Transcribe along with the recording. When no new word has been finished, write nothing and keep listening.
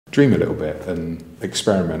dream a little bit and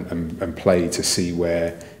experiment and play to see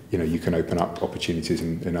where you can open up opportunities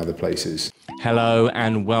in other places. Hello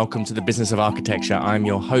and welcome to the Business of Architecture. I'm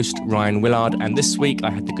your host, Rion and this week I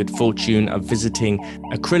had the good fortune of visiting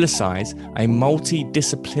Acrylicize, a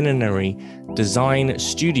multidisciplinary design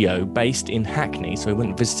studio based in Hackney. So we went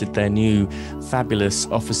and visited their new fabulous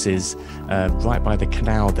offices right by the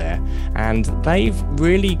canal there. And they've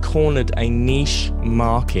really cornered a niche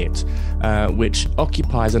market which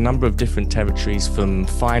occupies a number of different territories, from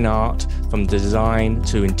fine art, from design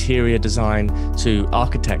to interior design to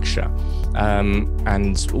architecture.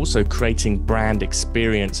 And also creating brand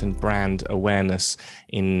experience and brand awareness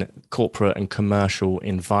in corporate and commercial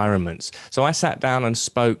environments. So I sat down and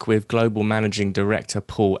spoke with Global Managing Director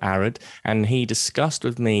Paul Arad, and he discussed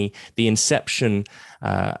with me the inception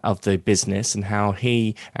of the business and how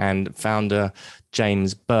he and founder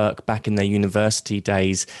James Burke, back in their university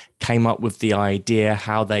days, came up with the idea,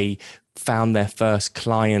 how they found their first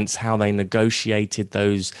clients, how they negotiated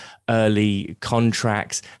those early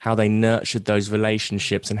contracts, how they nurtured those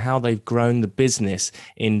relationships, and how they've grown the business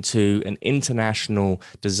into an international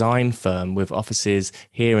design firm with offices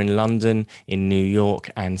here in London, in New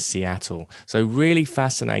York, and Seattle. So really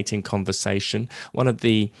fascinating conversation. One of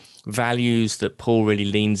the values that Paul really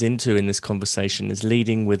leans into in this conversation is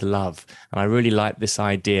leading with love. And I really like this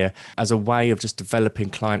idea as a way of just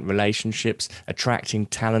developing client relationships, attracting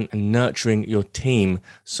talent, and nurturing your team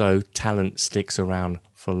so talent sticks around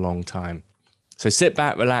for a long time. So sit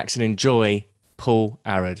back, relax, and enjoy Paul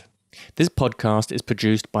Arad. This podcast is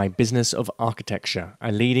produced by Business of Architecture, a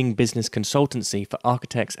leading business consultancy for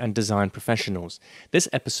architects and design professionals. This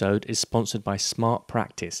episode is sponsored by Smart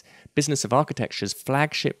Practice, Business of Architecture's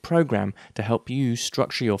flagship program to help you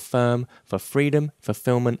structure your firm for freedom,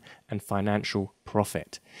 fulfillment, and financial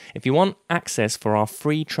profit. If you want access for our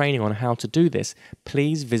free training on how to do this,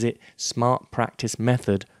 please visit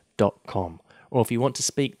smartpracticemethod.com. Or if you want to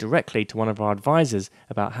speak directly to one of our advisors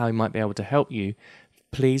about how he might be able to help you,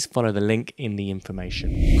 please follow the link in the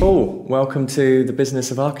information. Paul, welcome to the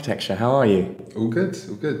Business of Architecture. How are you? All good.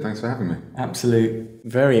 Thanks for having me. Absolutely.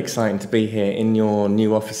 Very exciting to be here in your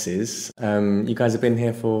new offices. You guys have been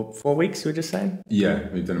here for 4 weeks, you were just saying? Yeah,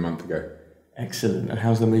 moved in a month ago. Excellent. And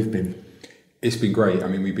how's the move been? It's been great. I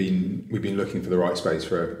mean, we've been looking for the right space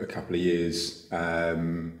for a couple of years.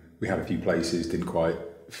 We had a few places, didn't quite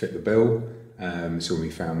fit the bill. So when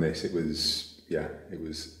we found this, it was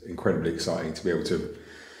incredibly exciting to be able to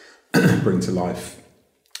bring to life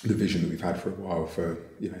the vision that we've had for a while for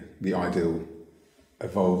the ideal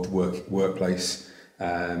evolved workplace,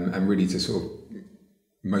 and really to sort of,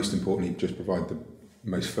 most importantly, just provide the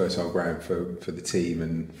most fertile ground for the team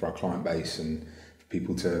and for our client base, and for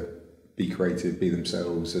people to be creative, be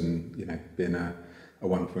themselves, and be in a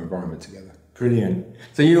wonderful environment together. Brilliant.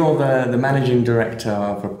 So you're the managing director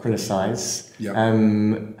of Acrylicize. Yep.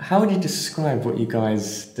 How would you describe what you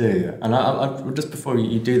guys do? And I just before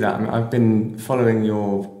you do that, I mean, I've been following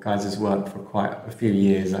your guys' work for quite a few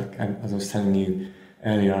years. As I was telling you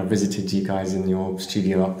earlier, I visited you guys in your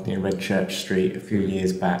studio up near Red Church Street a few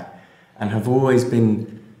years back, and have always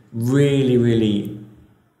been really, really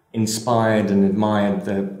inspired and admired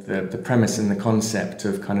the premise and the concept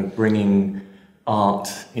of kind of bringing art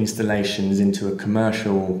installations into a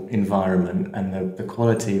commercial environment, and the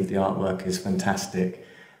quality of the artwork is fantastic.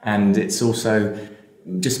 And it's also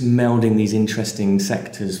just melding these interesting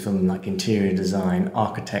sectors from like interior design,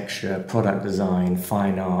 architecture, product design,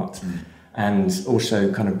 fine art, and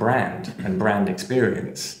also kind of brand and brand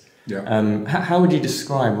experience. Yeah. How would you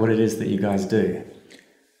describe what it is that you guys do?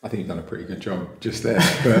 I think you've done a pretty good job just there.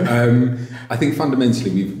 But I think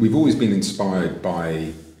fundamentally we've always been inspired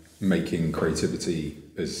by making creativity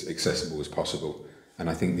as accessible as possible.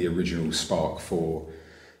 And I think the original spark for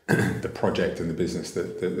the project and the business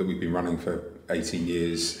that we've been running for 18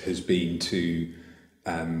 years has been to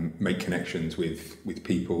make connections with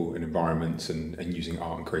people and environments, and using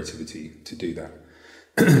art and creativity to do that.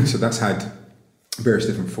 So that's had various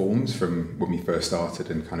different forms from when we first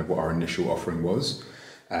started and kind of what our initial offering was.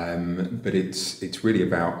 But it's really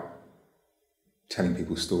about telling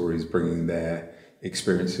people stories, bringing their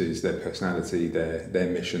experiences, their personality, their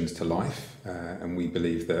missions to life, and we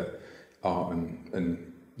believe that art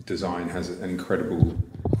and design has an incredible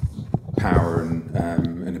power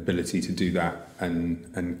and ability to do that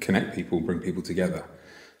and connect people, bring people together.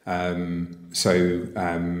 So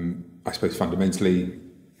I suppose fundamentally,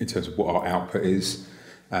 in terms of what our output is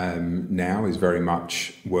now, is very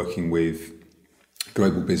much working with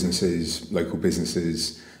global businesses, local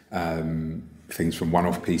businesses, things from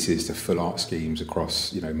one-off pieces to full art schemes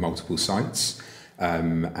across multiple sites,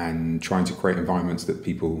 and trying to create environments that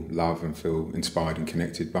people love and feel inspired and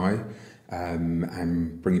connected by,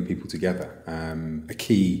 and bringing people together. A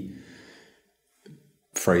key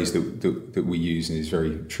phrase that we use and is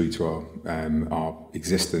very true to our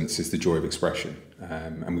existence is the joy of expression,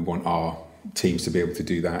 and we want our teams to be able to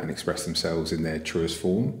do that and express themselves in their truest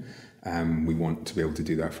form. We want to be able to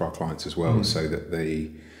do that for our clients as well, so that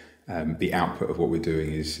the output of what we're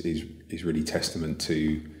doing is really testament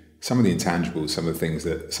to some of the intangibles, some of the things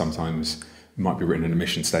that sometimes might be written in a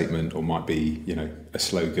mission statement or might be, a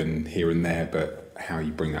slogan here and there, but how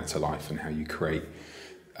you bring that to life and how you create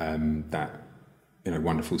that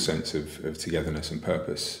wonderful sense of togetherness and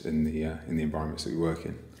purpose in the environments that we work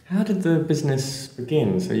in. How did the business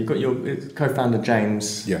begin? So you've got your co-founder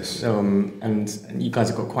James, yes, and you guys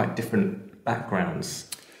have got quite different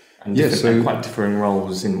backgrounds and quite differing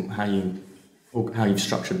roles in how you've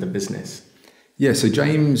structured the business. Yeah, so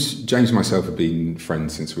James and myself have been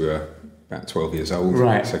friends since we were about 12 years old.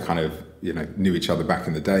 Right. So kind of knew each other back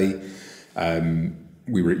in the day.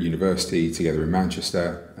 We were at university together in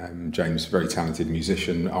Manchester. James, very talented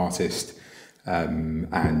musician, artist.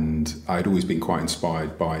 And I'd always been quite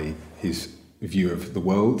inspired by his view of the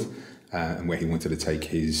world and where he wanted to take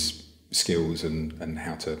his skills and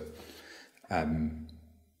how to,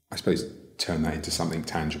 I suppose, turn that into something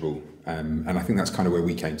tangible. And I think that's kind of where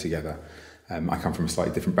we came together. I come from a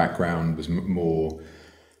slightly different background, was more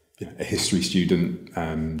a history student,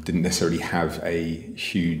 didn't necessarily have a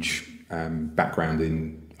huge background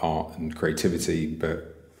in art and creativity, but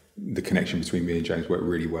the connection between me and James worked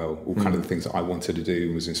really well. All kind of the things that I wanted to do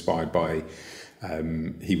and was inspired by,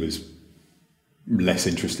 he was less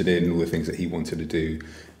interested in. All the things that he wanted to do,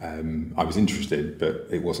 I was interested, but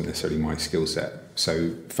it wasn't necessarily my skill set.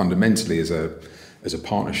 So fundamentally, as a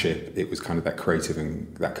partnership, it was kind of that creative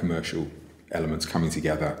and that commercial elements coming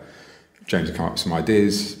together. James would come up with some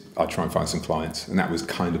ideas, I'd try and find some clients, and that was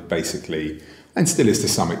kind of basically, and still is to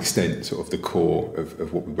some extent, sort of the core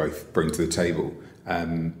of what we both bring to the table.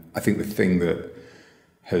 I think the thing that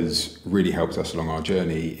has really helped us along our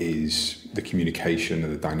journey is the communication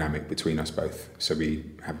and the dynamic between us both. So we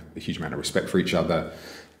have a huge amount of respect for each other,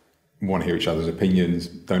 want to hear each other's opinions,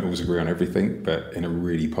 don't always agree on everything, but in a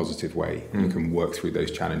really positive way. You can work through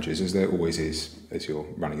those challenges, as there always is as you're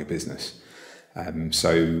running a business.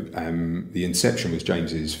 The inception was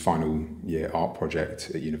James's final year art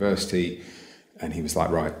project at university, and he was like,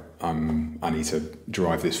 right, I need to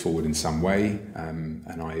drive this forward in some way.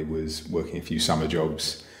 And I was working a few summer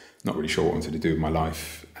jobs, not really sure what I wanted to do with my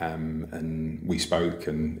life. And we spoke,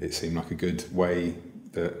 and it seemed like a good way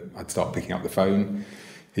that I'd start picking up the phone.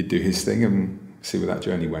 He'd do his thing and see where that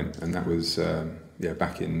journey went. And that was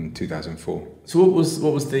back in 2004. So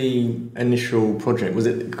what was the initial project? Was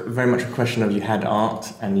it very much a question of you had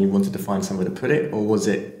art and you wanted to find somewhere to put it, or was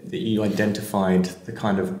it that you identified the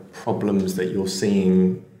kind of problems that you're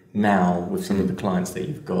seeing now with some of the clients that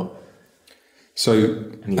you've got? So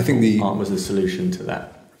I think the art was the solution to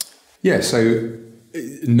that. Yeah, so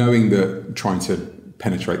knowing that trying to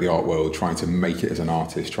penetrate the art world, trying to make it as an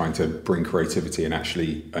artist, trying to bring creativity and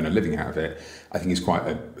actually earn a living out of it, I think is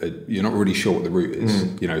quite you're not really sure what the route is,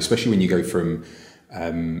 especially when you go from,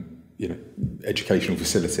 educational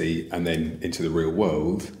facility and then into the real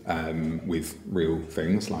world with real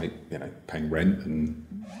things like, paying rent and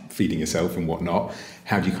feeding yourself and whatnot.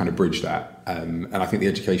 How do you kind of bridge that? And I think the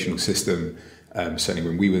educational system, certainly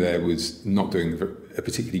when we were there, was not doing a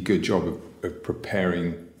particularly good job of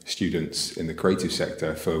preparing students in the creative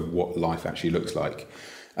sector for what life actually looks like.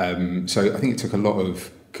 So I think it took a lot of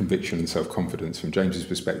conviction and self-confidence from James's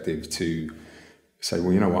perspective to say,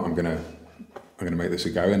 well, you know what, I'm going to make this a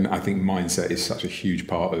go. And I think mindset is such a huge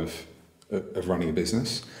part of running a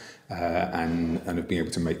business and of being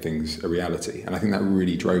able to make things a reality. And I think that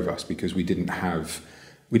really drove us, because we didn't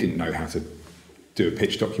know how to do a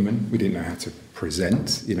pitch document. We didn't know how to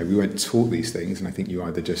present. We weren't taught these things. And I think you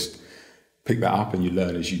either just pick that up and you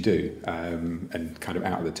learn as you do, and kind of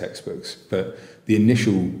out of the textbooks. But the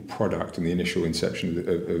initial product and the initial inception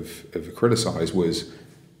of Acrylicize was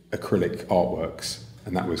acrylic artworks,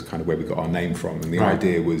 and that was kind of where we got our name from. And the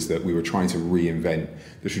idea was that we were trying to reinvent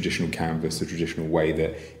the traditional canvas, the traditional way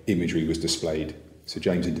that imagery was displayed. So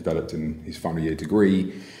James had developed in his final year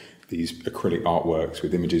degree these acrylic artworks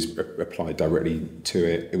with images applied directly to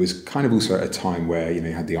it. It was kind of also at a time where you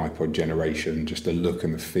had the iPod generation, just the look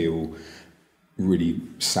and the feel really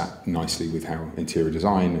sat nicely with how interior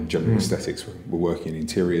design and general aesthetics were working in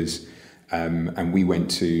interiors. And we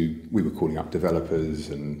were calling up developers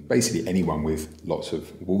and basically anyone with lots of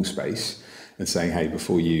wall space and saying, hey,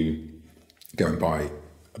 before you go and buy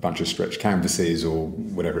a bunch of stretched canvases or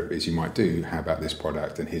whatever it is you might do. How about this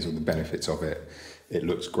product? And here's all the benefits of it. It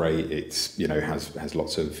looks great. It's, has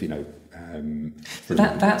lots of,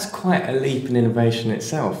 That's quite a leap in innovation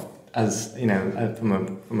itself, as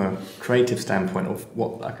from a creative standpoint of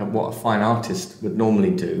what a fine artist would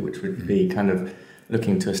normally do, which would be kind of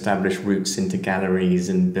looking to establish routes into galleries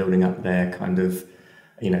and building up their kind of,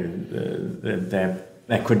 their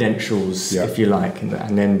credentials, if you like,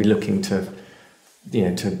 and then be looking to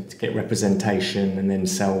get representation and then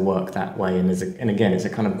sell work that way. And again, it's a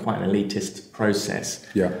kind of quite an elitist process.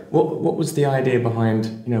 Yeah. What was the idea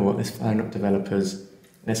behind, let's phone up developers,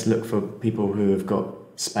 let's look for people who have got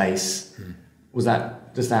space? Was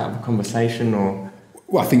that just out of a conversation, or?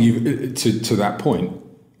 Well, I think to that point,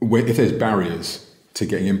 if there's barriers to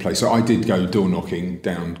getting in place. So I did go door knocking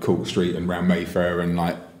down Court Street and round Mayfair and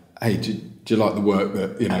like, hey, do you like the work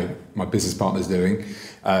that, my business partner's doing?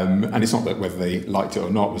 And it's not that whether they liked it or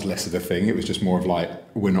not was less of a thing. It was just more of like,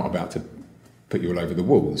 we're not about to put you all over the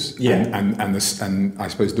walls. Yeah. And I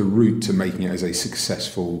suppose the route to making it as a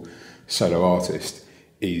successful solo artist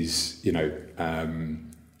is a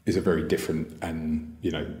very different and,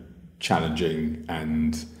 challenging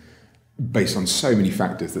and based on so many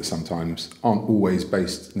factors that sometimes aren't always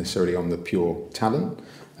based necessarily on the pure talent,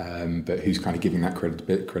 but who's kind of giving that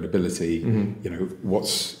credibility.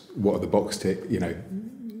 What are the box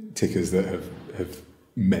tickers that have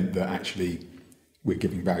meant that actually we're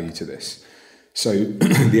giving value to this. So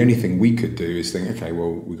the only thing we could do is think, okay,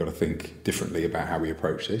 well, we've got to think differently about how we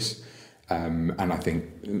approach this. And I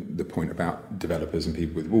think the point about developers and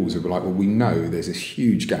people with walls are like, well, we know there's this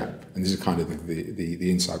huge gap, and this is kind of the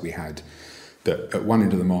insight we had, that at one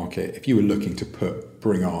end of the market, if you were looking to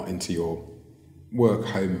bring art into your work,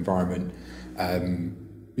 home environment,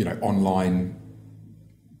 online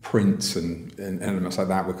prints and elements like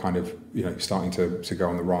that were kind of, starting to go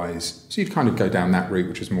on the rise. So you'd kind of go down that route,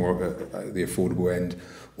 which is more of the affordable end,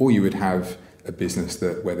 or you would have a business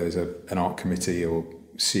where there's an art committee or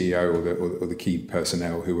CEO or the key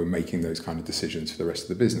personnel who were making those kind of decisions for the rest of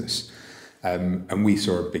the business. And we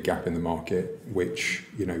saw a big gap in the market, which,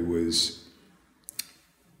 was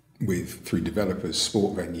through developers,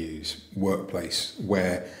 sport venues, workplace,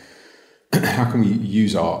 where how can we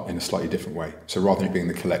use art in a slightly different way? So rather than it being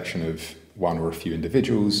the collection of one or a few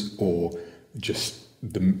individuals or just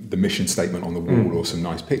the mission statement on the wall or some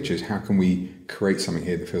nice pictures, how can we create something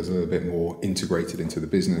here that feels a little bit more integrated into the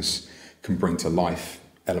business, can bring to life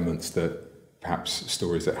elements that perhaps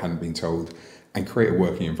stories that hadn't been told, and create a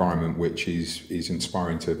working environment which is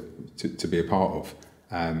inspiring to be a part of.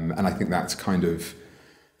 And I think that's kind of,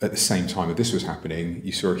 at the same time that this was happening,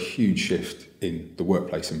 you saw a huge shift in the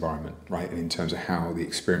workplace environment, right? And in terms of how the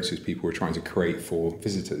experiences people were trying to create for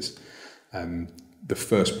visitors. The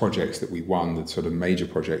first projects that we won, the sort of major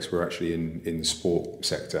projects, were actually in the sport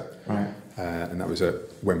sector. Right. And that was at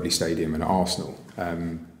Wembley Stadium and at Arsenal.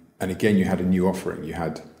 And again, you had a new offering. You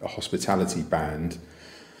had a hospitality band,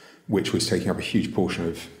 which was taking up a huge portion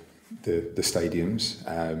of the stadiums,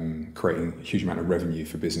 creating a huge amount of revenue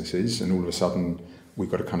for businesses. And all of a sudden,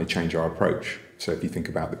 we've got to kind of change our approach. So if you think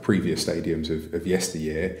about the previous stadiums of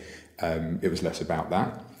yesteryear, it was less about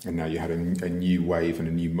that. And now you had a new wave and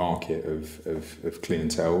a new market of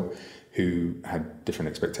clientele who had different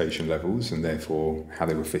expectation levels, and therefore how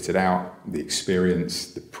they were fitted out, the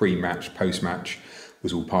experience, the pre-match, post-match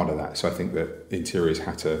was all part of that. So I think that interiors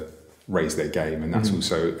had to raise their game, and that's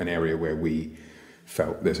also an area where we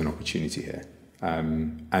felt there's an opportunity here.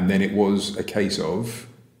 And then it was a case of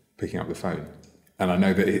picking up the phone. And I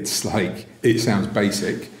know that it's like, it sounds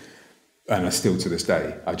basic, and I still to this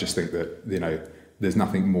day, I just think that, there's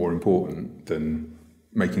nothing more important than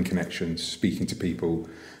making connections, speaking to people.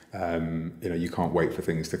 You can't wait for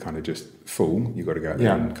things to kind of just fall. You've got to go out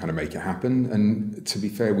there and kind of make it happen. And to be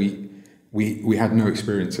fair, we had no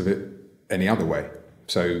experience of it any other way.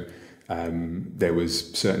 So there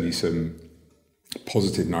was certainly some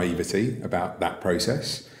positive naivety about that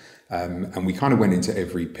process. And we kind of went into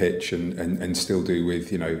every pitch and still do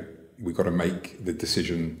with, we've got to make the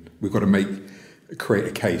decision. We've got to create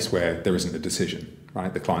a case where there isn't a decision,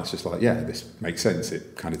 right? The client's just like, yeah, this makes sense.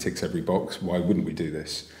 It kind of ticks every box. Why wouldn't we do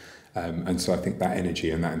this? And so I think that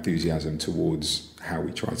energy and that enthusiasm towards how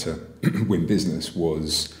we try to win business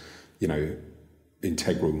was,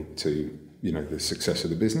 integral to, the success of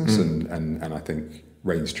the business. And I think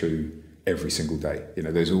reigns true every single day.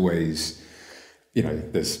 There's always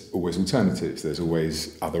alternatives. There's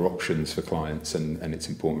always other options for clients. And it's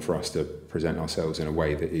important for us to present ourselves in a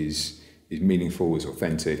way that is meaningful, is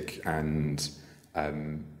authentic, and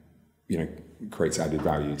creates added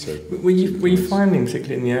value to. Were you finding,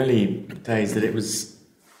 particularly in the early days, that it was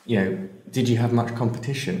did you have much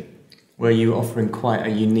competition? Were you offering quite a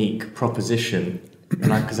unique proposition?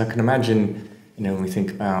 Because I can imagine, when we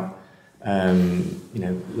think about,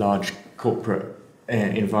 large corporate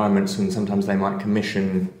environments, and sometimes they might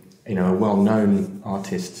commission, a well-known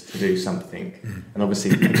artist to do something. And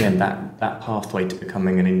obviously, again, that pathway to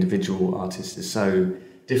becoming an individual artist is so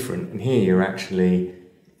different. And here you're actually,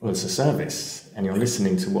 it's a service, and you're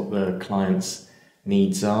listening to what the client's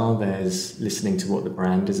needs are. There's listening to what the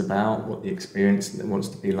brand is about, what the experience wants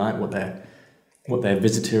to be like, what their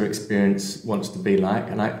visitor experience wants to be like.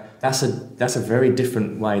 And that's a very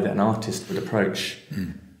different way that an artist would approach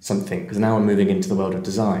something, because now we're moving into the world of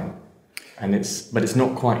design, but it's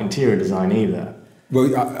not quite interior design either.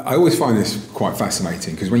 Well, I always find this quite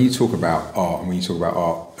fascinating, because when you talk about art, and when you talk about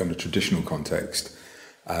art in a traditional context,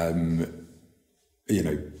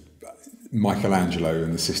 Michelangelo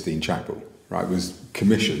in the Sistine Chapel, right, was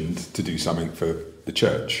commissioned to do something for the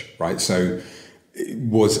church, right? So it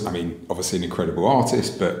was, obviously an incredible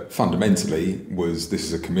artist, but fundamentally this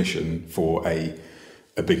is a commission for a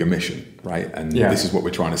bigger mission, right? And this is what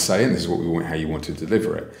we're trying to say, and this is what we want, how you want to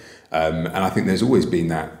deliver it. And I think there's always been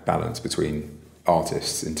that balance between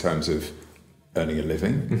artists in terms of earning a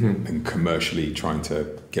living and commercially trying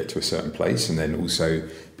to get to a certain place, and then also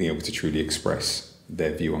being able to truly express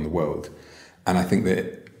their view on the world. And I think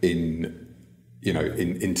that in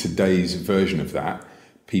today's version of that,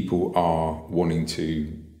 people are wanting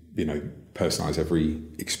to, personalize every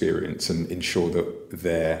experience and ensure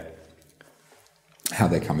that how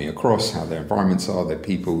they're coming across, how their environments are, their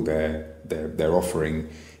people, their offering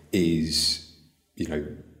is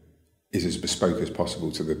as bespoke as possible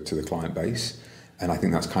to the client base. And I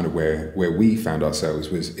think that's kind of where we found ourselves,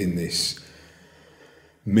 was in this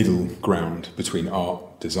middle ground between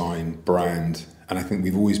art, design, brand. And I think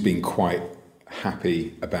we've always been quite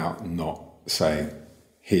happy about not saying,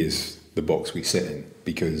 here's the box we sit in,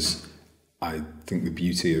 because I think the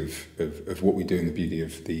beauty of what we do and the beauty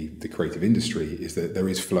of the creative industry is that there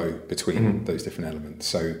is flow between those different elements.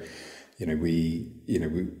 So, we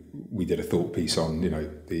did a thought piece on,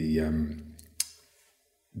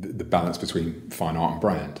 the balance between fine art and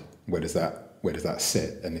brand. Where does that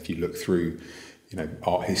sit? And if you look through,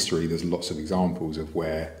 art history, there's lots of examples of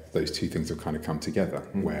where those two things have kind of come together,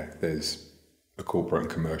 where there's a corporate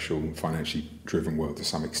and commercial, financially driven world to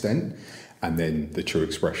some extent, and then the true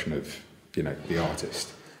expression of, the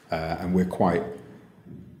artist. And we're quite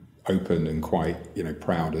open and quite,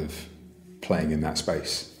 proud of playing in that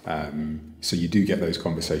space. So you do get those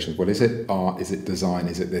conversations. Well, is it art? Is it design?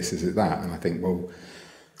 Is it this? Is it that? And I think, well,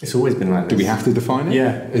 it's always been like this. Do we have to define it?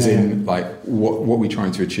 Yeah. In like, what are we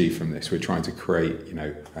trying to achieve from this? We're trying to create,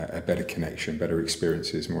 a better connection, better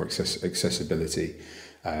experiences, more accessibility,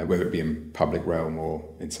 whether it be in public realm or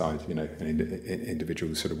inside, an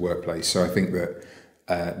individual sort of workplace. So I think that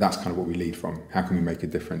that's kind of what we lead from. How can we make a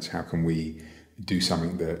difference? How can we do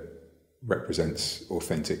something that represents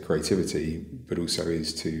authentic creativity, but also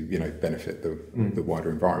is to, benefit the wider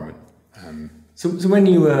environment? So when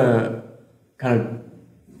you were kind of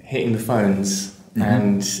hitting the phones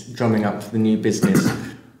and drumming up the new business,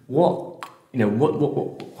 what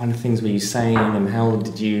kind of things were you saying, and how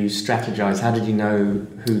did you strategize? How did you know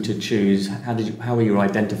who to choose? How were you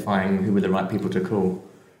identifying who were the right people to call?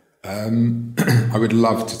 I would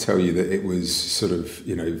love to tell you that it was sort of,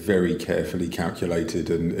 very carefully calculated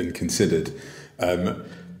and considered. But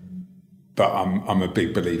I'm a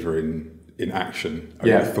big believer in action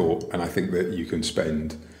over thought. And I think that you can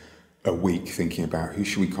spend a week thinking about who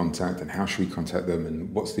should we contact and how should we contact them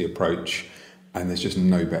and what's the approach. And there's just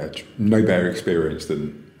no better experience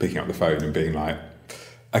than picking up the phone and being like,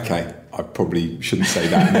 okay, I probably shouldn't say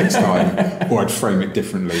that next time, or I'd frame it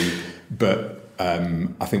differently. But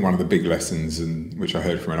I think one of the big lessons, and which I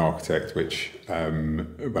heard from an architect, which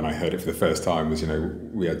when I heard it for the first time, was,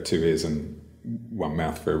 we had two ears and one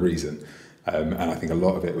mouth for a reason. And I think a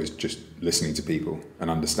lot of it was just listening to people and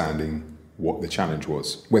understanding what the challenge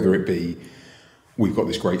was, whether it be we've got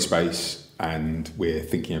this great space and we're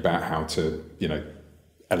thinking about how to,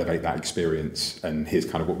 elevate that experience, and here's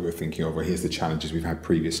kind of what we were thinking of, or here's the challenges we've had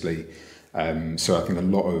previously. So I think a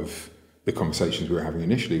lot of the conversations we were having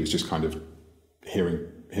initially was just kind of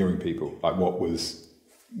hearing people, like what was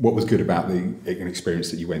good about an experience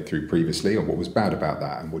that you went through previously, or what was bad about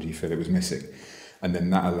that, and what do you feel it was missing. And then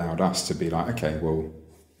that allowed us to be like, okay, well,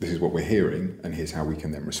 this is what we're hearing, and here's how we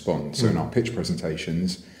can then respond. So in our pitch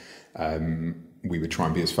presentations, we would try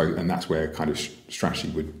and be as focused, and that's where kind of strategy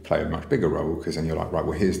would play a much bigger role, because then you're like, right,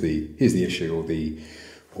 well, here's the issue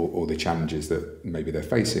or the challenges that maybe they're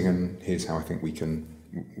facing, and here's how I think we can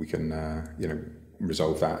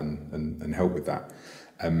resolve that and help with that.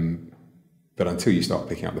 But until you start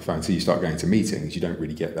picking up the phone, until you start going to meetings, you don't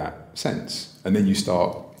really get that sense. And then you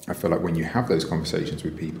start, I feel like when you have those conversations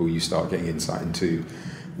with people, you start getting insight into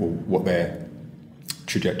what their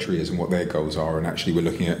trajectory is and what their goals are. And actually we're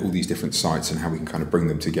looking at all these different sites and how we can kind of bring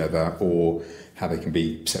them together, or how they can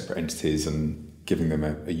be separate entities, and giving them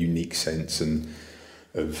a unique sense and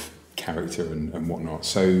of character and whatnot.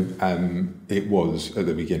 So it was, at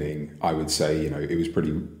the beginning, I would say, it was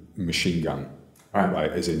pretty machine gun,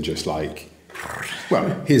 right? As in just like,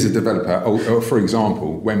 well, here's a developer, or for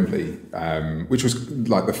example, Wembley, which was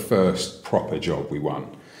like the first proper job we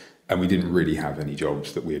won. And we didn't really have any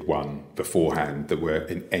jobs that we had won beforehand that were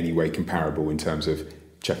in any way comparable in terms of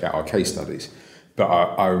check out our case studies. But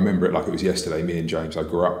I remember it like it was yesterday. Me and James, I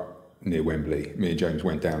grew up near Wembley. Me and James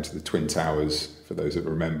went down to the Twin Towers, for those that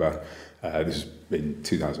remember. This was in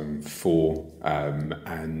 2004,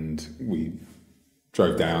 and we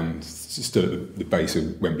drove down, stood at the base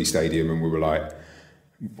of Wembley Stadium, and we were like,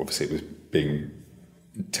 obviously it was being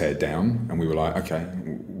teared down, and we were like, okay,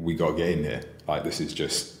 we got to get in here. Like, this is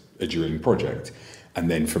just a dream project. And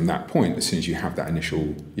then from that point, as soon as you have that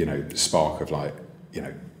initial, spark of like,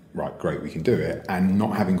 right, great, we can do it, and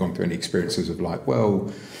not having gone through any experiences of like, well,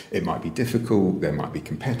 it might be difficult, there might be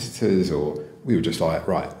competitors, or we were just like,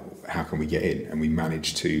 right, how can we get in? And we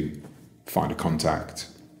managed to find a contact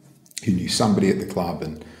who knew somebody at the club,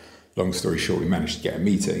 and long story short, we managed to get a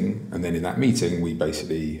meeting. And then in that meeting, we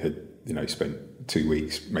basically had, spent 2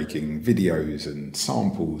 weeks making videos and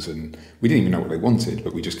samples, and we didn't even know what they wanted,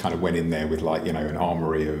 but we just kind of went in there with like, an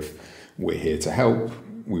armory of, we're here to help.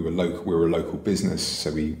 We were a local business,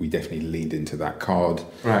 so we definitely leaned into that card.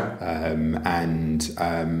 Right.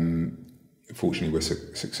 Fortunately, we're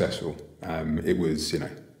successful. It was, a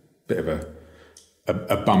bit of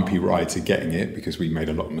a bumpy ride to getting it, because we made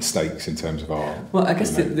a lot of mistakes in terms of our... Well, I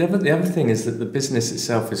guess the other thing is that the business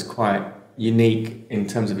itself is quite unique in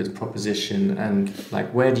terms of its proposition, and like,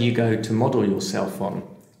 where do you go to model yourself on?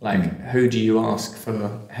 Like, who do you ask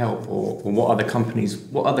for help, or what other companies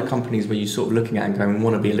were you sort of looking at and going, we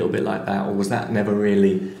want to be a little bit like that, or was that never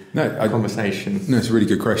really a conversation? No, it's a really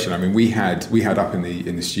good question. I mean, we had up in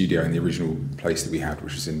the studio, in the original place that we had,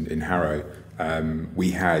 which was in Harrow,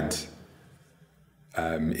 we had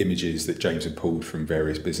images that James had pulled from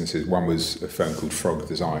various businesses. One was a firm called Frog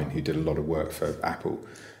Design, who did a lot of work for Apple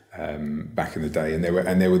back in the day, and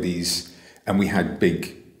there were these, and we had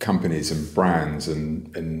big companies and brands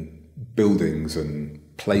and buildings and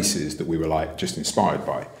places that we were like just inspired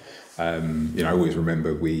by. I always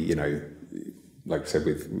remember we, like I said,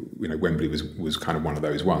 with Wembley was kind of one of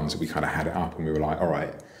those ones that we kind of had it up, and we were like, all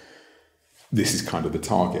right, this is kind of the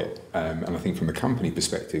target. And I think from a company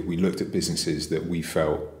perspective, we looked at businesses that we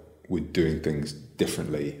felt were doing things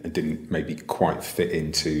differently and didn't maybe quite fit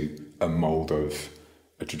into a mold of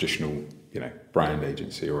a traditional brand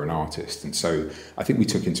agency or an artist. And so I think we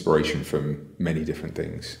took inspiration from many different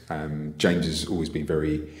things. James has always been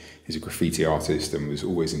he's a graffiti artist, and was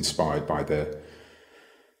always inspired by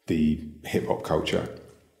the hip hop culture.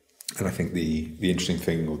 And I think the interesting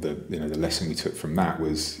thing, or the lesson we took from that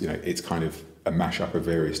was, it's kind of a mashup of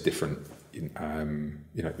various different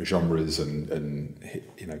genres and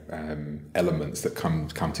elements that come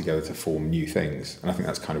together to form new things. And I think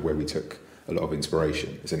that's kind of where we took a lot of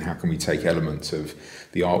inspiration, as in how can we take elements of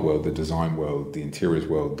the art world, the design world, the interiors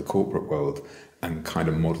world, the corporate world, and kind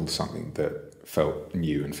of model something that felt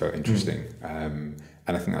new and felt interesting. And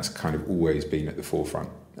I think that's kind of always been at the forefront.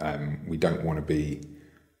 We don't want to be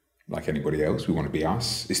like anybody else. We want to be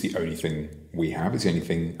us. It's the only thing we have. It's the only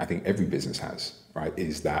thing I think every business has, right?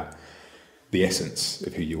 Is that the essence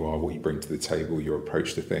of who you are, what you bring to the table, your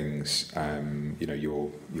approach to things,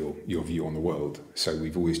 your view on the world. So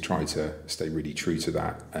we've always tried to stay really true to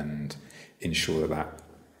that, and ensure that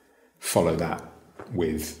follow that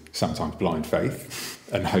with sometimes blind faith,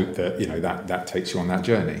 and hope that that takes you on that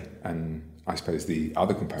journey. And I suppose the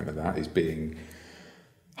other component of that is being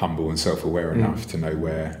humble and self-aware enough to know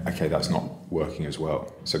where, okay, that's not working as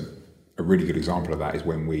well. So a really good example of that is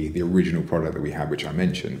when the original product that we had, which I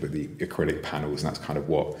mentioned, with the acrylic panels, and that's kind of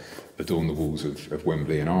what adorned the walls of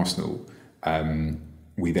Wembley and Arsenal,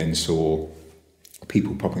 we then saw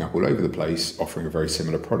people popping up all over the place offering a very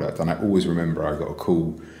similar product. And I always remember I got a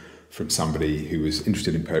call from somebody who was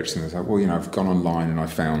interested in purchasing. I was like, well, I've gone online and I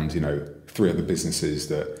found, 3 other businesses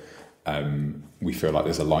that we feel like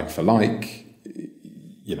there's a like for like,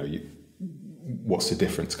 what's the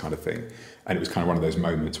difference, kind of thing. And it was kind of one of those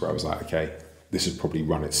moments where I was like, okay, this has probably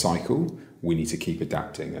run its cycle. We need to keep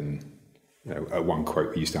adapting. And one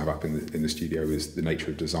quote we used to have up in the studio is, the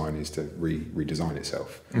nature of design is to redesign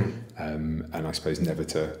itself. And I suppose never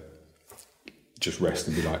to just rest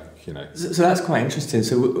and be like, So that's quite interesting.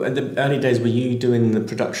 So at the early days, were you doing the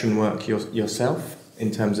production work yourself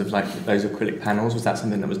in terms of like those acrylic panels? Was that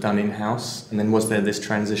something that was done in-house? And then was there this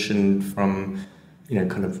transition from,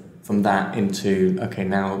 kind of from that into, okay,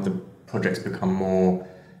 now the projects become more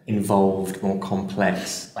involved, more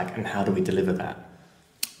complex, like, and how do we deliver that?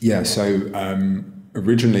 Yeah, so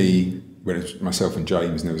originally, when it was myself and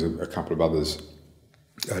James, and there was a couple of others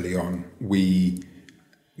early on, we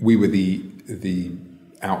were the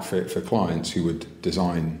outfit for clients who would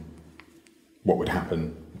design what would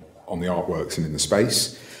happen on the artworks and in the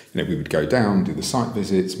space. We would go down, do the site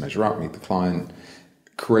visits, measure up, meet the client,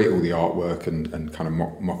 create all the artwork and kind of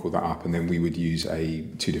mock all that up, and then we would use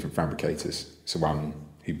two different fabricators. So one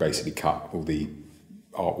who basically cut all the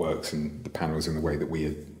artworks and the panels in the way that we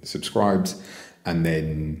had subscribed, and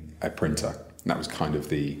then a printer. And that was kind of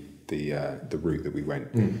the route that we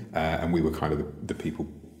went, and we were kind of the people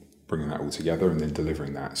bringing that all together and then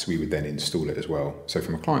delivering that. So we would then install it as well. So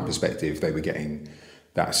from a client perspective, they were getting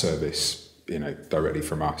that service, directly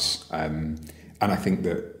from us. And I think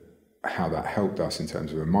that how that helped us in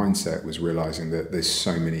terms of a mindset was realizing that there's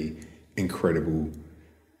so many incredible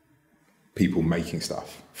people making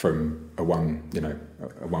stuff, from a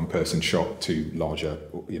one person shop to larger,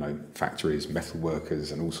 factories, metal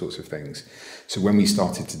workers and all sorts of things. So when we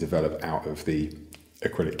started to develop out of the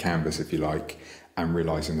acrylic canvas, if you like, and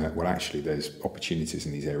realizing that, well, actually there's opportunities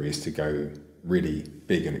in these areas to go really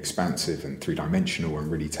big and expansive and three-dimensional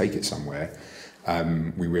and really take it somewhere,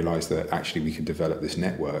 we realized that actually we could develop this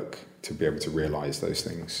network to be able to realize those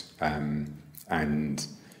things. And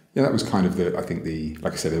that was kind of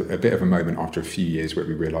like I said, a bit of a moment after a few years where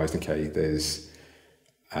we realized, okay, there's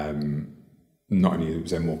not only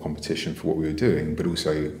was there more competition for what we were doing, but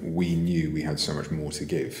also we knew we had so much more to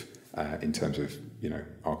give in terms of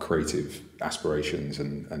our creative aspirations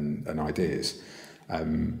and ideas.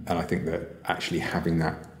 And I think that actually having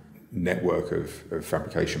that network of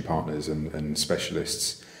fabrication partners and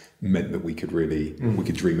specialists meant that we could really we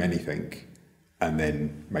could dream anything and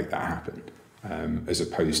then make that happen, as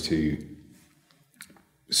opposed to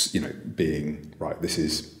being right, this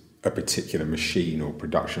is a particular machine or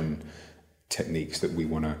production techniques that we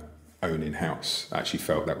want to own in-house. I actually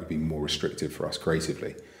felt that would be more restrictive for us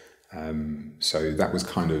creatively. So that was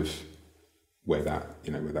kind of where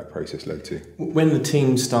that process led to. When the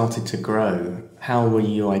team started to grow, how were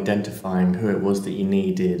you identifying who it was that you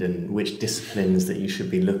needed and which disciplines that you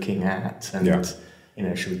should be looking at?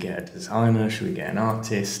 And should we get a designer? Should we get an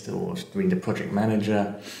artist? Or do we need a project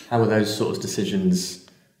manager? How were those sorts of decisions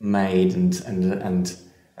made? And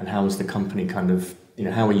how was the company kind of,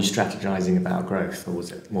 how were you strategizing about growth, or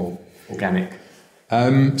was it more organic?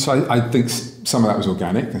 So I think some of that was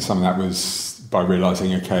organic, and some of that was by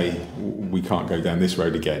realizing, okay, we can't go down this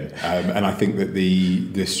road again. And I think that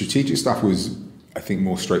the strategic stuff was, I think,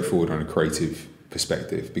 more straightforward on a creative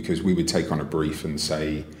perspective, because we would take on a brief and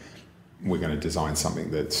say, we're going to design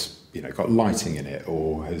something that's got lighting in it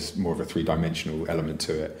or has more of a three-dimensional element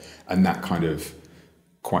to it. And that kind of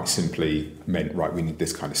quite simply meant, right, we need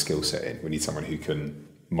this kind of skill set in. We need someone who can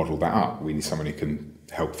model that up. We need someone who can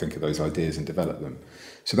help think of those ideas and develop them.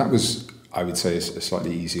 So that was, I would say, a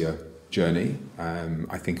slightly easier journey.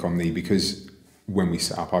 I think because when we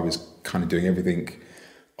set up, I was kind of doing everything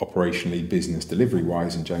operationally, business delivery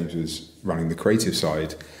wise, and James was running the creative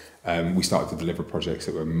side. We started to deliver projects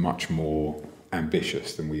that were much more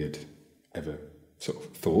ambitious than we had ever sort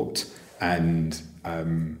of thought. And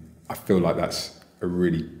I feel like that's a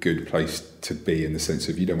really good place to be, in the sense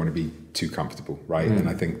of you don't want to be too comfortable, right? And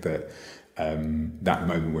I think that that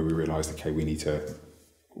moment where we realised, okay, we need to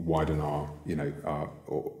widen our,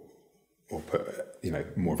 or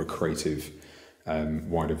put, more of a creative,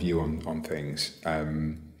 wider view on things,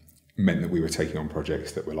 meant that we were taking on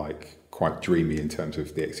projects that were like quite dreamy in terms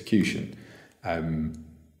of the execution.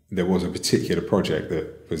 There was a particular project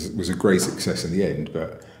that was a great success in the end,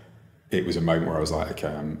 but it was a moment where I was like,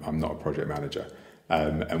 okay, I'm not a project manager.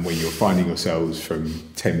 And when you're finding yourselves from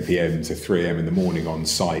 10 p.m. to 3 a.m. in the morning on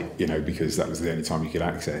site, because that was the only time you could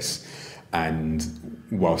access. And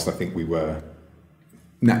whilst I think we were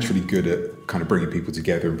naturally good at kind of bringing people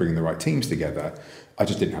together and bringing the right teams together, I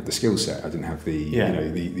just didn't have the skill set. I didn't have the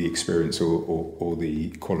the experience or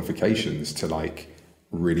the qualifications to like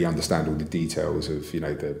really understand all the details of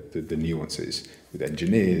the nuances with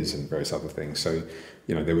engineers and various other things. So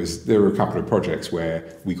there were a couple of projects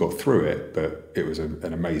where we got through it, but it was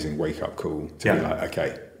an amazing wake-up call to be like,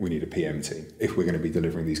 okay, we need a PM team if we're going to be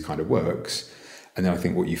delivering these kind of works. And then I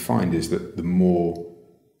think what you find is that the more,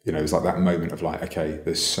 it's like that moment of like, okay,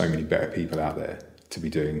 there's so many better people out there to be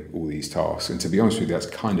doing all these tasks. And to be honest with you, that's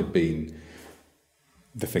kind of been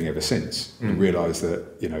the thing ever since. And realised that,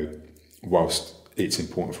 you know, whilst it's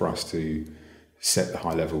important for us to set the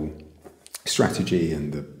high level strategy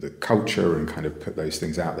and the culture and kind of put those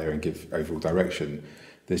things out there and give overall direction,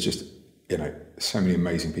 there's just, you know, so many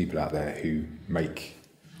amazing people out there who make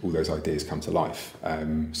all those ideas come to life.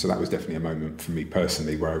 So that was definitely a moment for me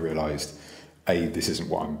personally where I realised, A, this isn't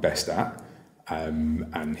what I'm best at,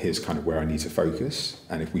 and here's kind of where I need to focus.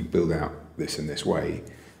 And if we build out this in this way,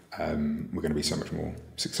 we're going to be so much more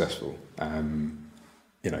successful.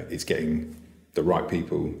 You know, it's getting the right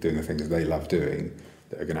people doing the things they love doing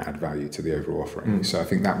that are going to add value to the overall offering. So I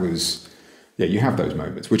think that was, yeah, you have those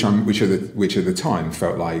moments, which at the time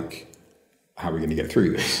felt like, how are we going to get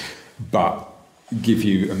through this? But give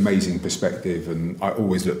you amazing perspective, and I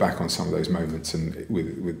always look back on some of those moments and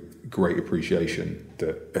with great appreciation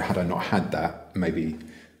that had I not had that, maybe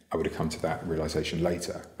I would have come to that realization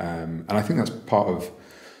later. And I think that's part of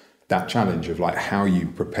that challenge of like how you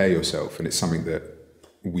prepare yourself, and it's something that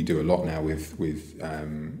we do a lot now with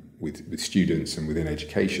students and within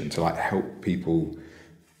education to like help people,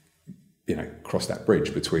 you know, cross that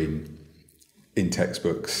bridge between in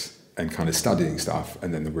textbooks and kind of studying stuff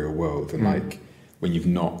and then the real world. And like when you've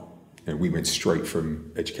not, you know, we went straight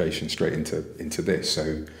from education straight into this,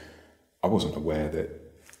 so I wasn't aware that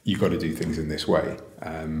you've got to do things in this way,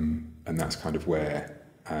 and that's kind of where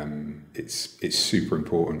it's super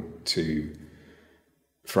important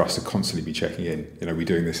for us to constantly be checking in. You know, we're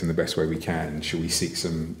doing this in the best way we can. Should we seek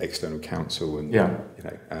some external counsel? And you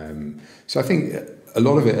know, so I think a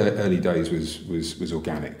lot of it early days was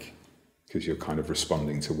organic, because you're kind of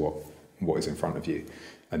responding to what is in front of you.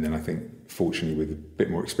 And then I think, fortunately, with a bit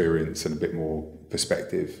more experience and a bit more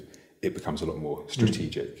perspective, it becomes a lot more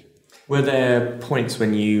strategic. Were there points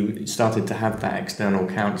when you started to have that external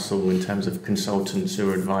counsel in terms of consultants who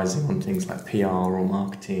were advising on things like PR or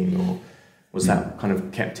marketing, or was that kind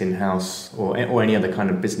of kept in-house, or any other kind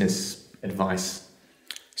of business advice?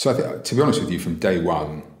 So I think, to be honest with you, from day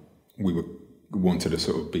one, we wanted to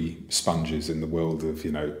sort of be sponges in the world of,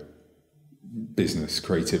 you know, business,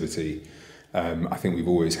 creativity. I think we've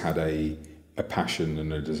always had a passion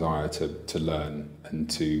and a desire to learn and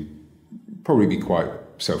to probably be quite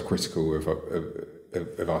self-critical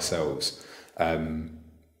of ourselves. And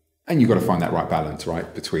you've got to find that right balance,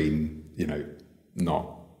 right, between, you know,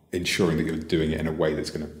 not ensuring that you're doing it in a way that's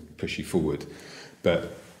going to push you forward.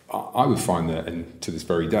 But I would find that, and to this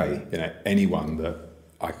very day, you know, anyone that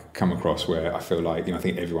I come across where I feel like, you know, I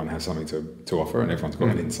think everyone has something to offer, and everyone's got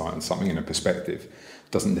an insight and something and a perspective.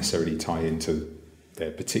 Doesn't necessarily tie into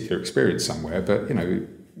their particular experience somewhere, but, you know,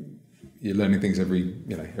 you're learning things every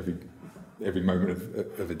moment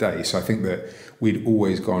of a day. So I think that we'd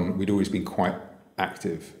always been quite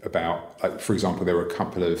active about, like, for example, there were a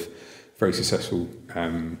couple of very successful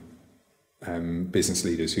business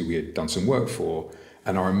leaders who we had done some work for,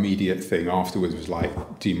 and our immediate thing afterwards was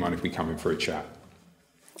like, do you mind if we come in for a chat?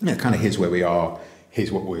 Yeah, kind of here's where we are,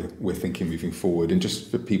 here's what we're thinking moving forward, and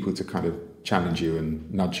just for people to kind of challenge you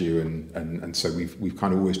and nudge you, and so we've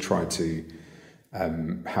kind of always tried to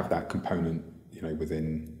have that component, you know,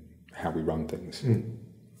 within how we run things.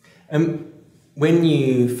 When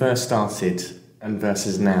you first started and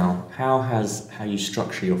versus now, how has how you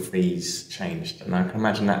structure your fees changed? And I can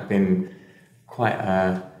imagine that been quite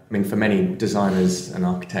I mean, for many designers and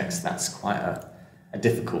architects, that's quite a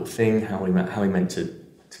difficult thing. How we meant to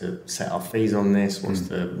set our fees on this? What's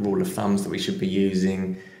the rule of thumbs that we should be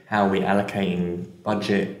using? How are we allocating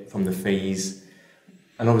budget from the fees?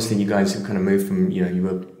 And obviously, you guys have kind of moved from, you know, you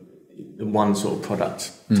were one sort of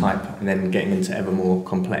product type and then getting into ever more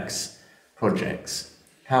complex projects.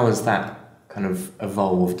 How has that kind of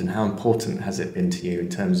evolved, and how important has it been to you in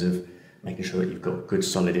terms of making sure that you've got good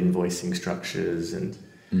solid invoicing structures and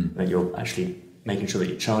that you're actually making sure that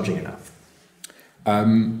you're charging enough?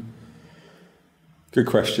 Good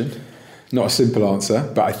question. Not a simple answer,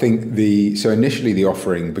 but I think so initially the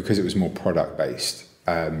offering, because it was more product based,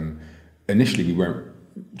 initially we weren't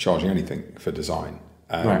charging anything for design.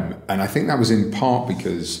 Right. And I think that was in part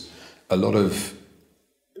because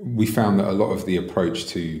we found that a lot of the approach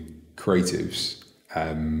to creatives,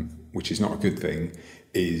 which is not a good thing,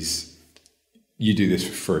 is you do this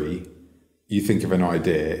for free, you think of an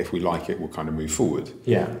idea, if we like it, we'll kind of move forward.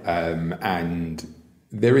 Yeah. And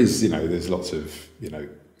there is, you know, there's lots of, you know,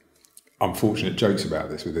 unfortunate jokes about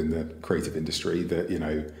this within the creative industry, that, you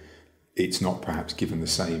know, it's not perhaps given the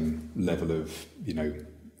same level of, you know,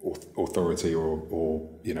 authority or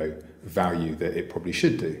you know, value that it probably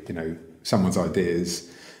should do. You know, someone's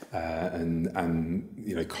ideas and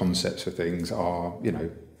you know, concepts for things are, you know,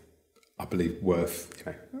 I believe worth,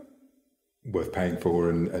 you know, worth paying for,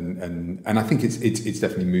 and I think it's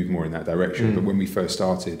definitely moved more in that direction. But when we first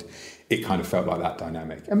started, it kind of felt like that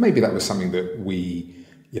dynamic, and maybe that was something that we,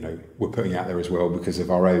 were putting out there as well because of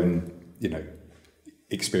our own,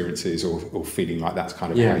 experiences or feeling like that's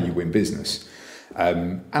kind of how you win business.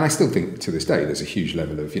 And I still think to this day there's a huge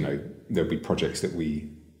level of, there'll be projects that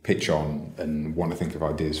we pitch on and want to think of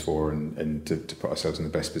ideas for and to put ourselves in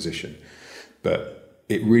the best position. But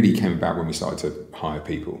it really came about when we started to hire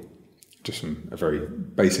people. Just from a very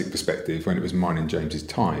basic perspective, when it was mine and James's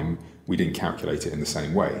time, we didn't calculate it in the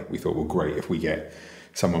same way. We thought, well, great, if we get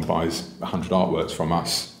someone buys 100 artworks from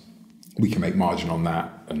us, we can make margin on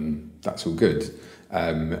that, and that's all good.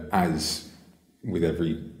 As with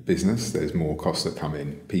every business, there's more costs that come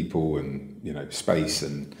in, people and space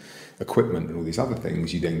and equipment and all these other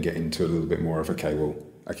things. You then get into a little bit more of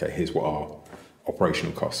here's what our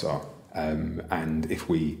operational costs are, and if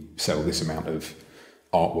we sell this amount of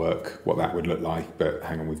artwork, what that would look like. But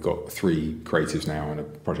hang on, we've got 3 creatives now and a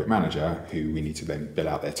project manager who we need to then bill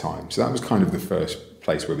out their time. So that was kind of the first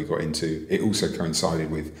place where we got into. It also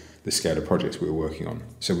coincided with the scale of projects we were working on.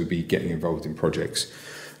 So we'd be getting involved in projects,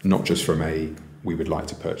 not just from we would like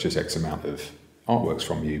to purchase X amount of artworks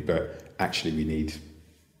from you, but actually we need,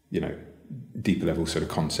 deeper level sort of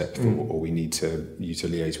concept, or we need you to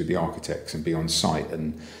liaise with the architects and be on site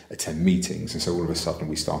and attend meetings. And so all of a sudden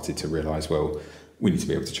we started to realise, well, we need to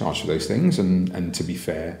be able to charge for those things. And to be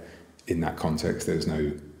fair, in that context, there's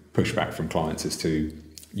no pushback from clients as to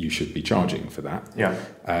you should be charging for that. Yeah.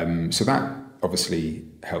 So that obviously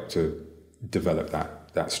helped to develop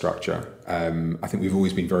that structure. I think we've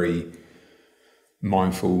always been very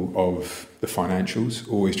mindful of the financials,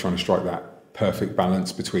 always trying to strike that perfect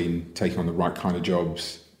balance between taking on the right kind of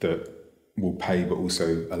jobs that will pay, but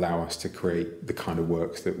also allow us to create the kind of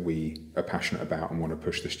works that we are passionate about and want to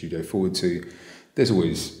push the studio forward to. There's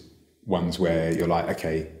always ones where you're like,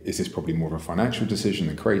 okay, is this probably more of a financial decision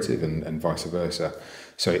than creative, and vice versa.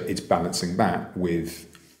 So it's balancing that with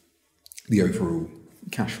the overall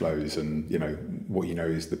cash flows and, what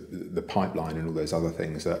is the pipeline and all those other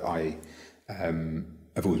things that I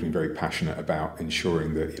have always been very passionate about,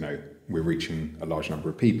 ensuring that, we're reaching a large number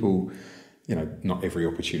of people. Not every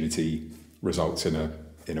opportunity results in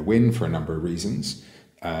a win for a number of reasons.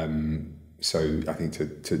 So I think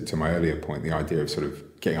to my earlier point, the idea of sort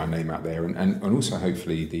of getting our name out there and also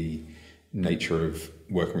hopefully the nature of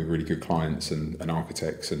working with really good clients and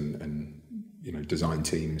architects and design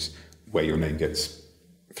teams where your name gets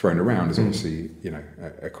thrown around is obviously,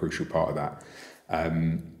 a crucial part of that.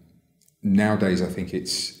 Nowadays, I think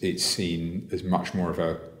it's seen as much more of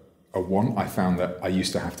a want. I found that I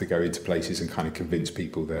used to have to go into places and kind of convince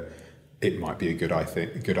people that it might be a good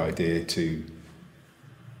idea to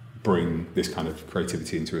bring this kind of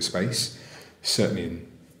creativity into a space. Certainly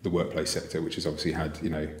in the workplace sector, which has obviously had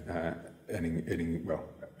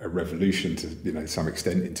a revolution to some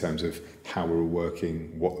extent in terms of how we're all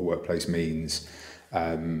working, what the workplace means.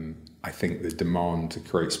 I think the demand to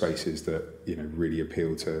create spaces that really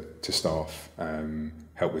appeal to staff,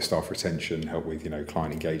 help with staff retention, help with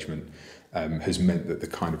client engagement, has meant that the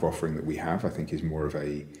kind of offering that we have, I think, is more of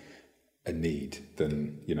a need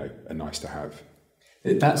than a nice to have.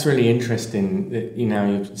 That's really interesting that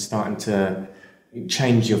you're starting to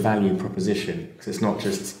change your value proposition, because it's not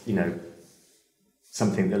just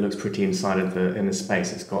something that looks pretty inside of the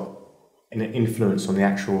space. It's got an influence on the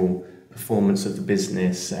actual performance of the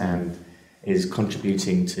business and is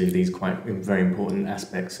contributing to these very important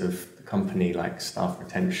aspects of the company, like staff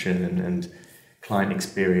retention and client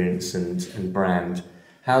experience and brand.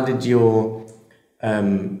 How did your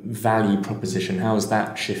value proposition, how has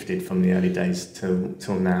that shifted from the early days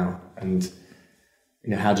till now? And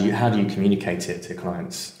how do you communicate it to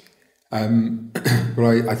clients?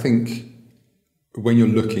 Well, I think when you're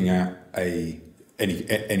looking at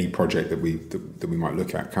any project that we might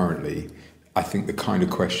look at currently, I think the kind of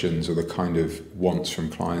questions or the kind of wants from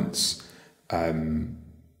clients are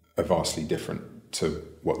vastly different to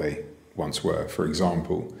what they once were. For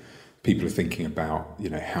example, people are thinking about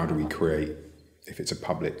how do we create, if it's a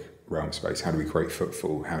public realm space, how do we create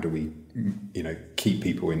footfall? How do we keep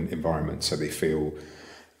people in environments so they feel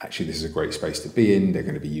actually this is a great space to be in? They're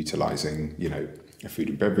going to be utilising a food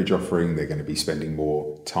and beverage offering. They're going to be spending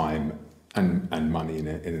more time and money in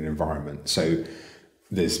an environment. So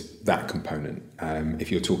there's that component.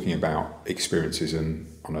 If you're talking about experiences on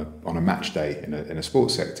a match day in a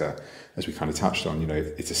sports sector, as we kind of touched on,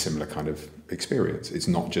 it's a similar kind of experience. It's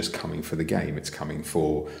not just coming for the game, it's coming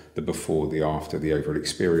for the before, the after, the overall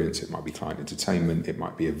experience. It might be client entertainment, it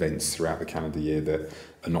might be events throughout the calendar year that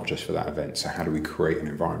are not just for that event. So how do we create an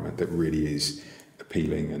environment that really is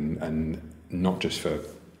appealing and not just for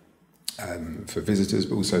visitors,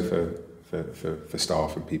 but also for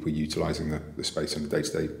staff and people utilising the space on a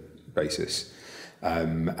day-to-day basis.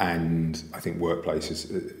 And I think workplace,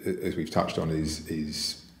 as we've touched on,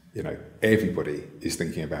 is everybody is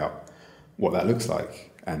thinking about what that looks like.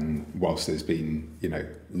 And whilst there's been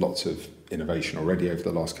lots of innovation already over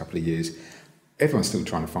the last couple of years, everyone's still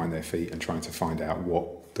trying to find their feet and trying to find out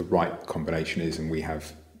what the right combination is. And we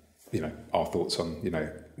have our thoughts on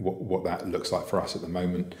what that looks like for us at the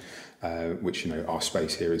moment, which our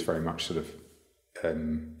space here is very much sort of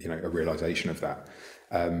a realization of that.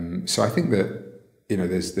 So I think that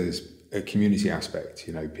there's a community aspect.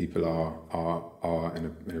 People are in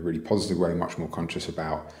a really positive way much more conscious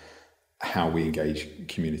about how we engage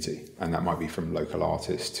community, and that might be from local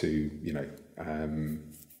artists to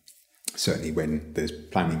certainly when there's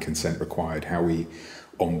planning consent required, how we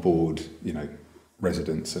onboard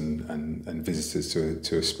residents and visitors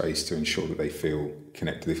to a space to ensure that they feel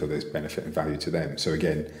connected, they feel there's benefit and value to them. So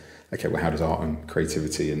again, how does art and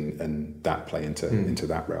creativity and that play into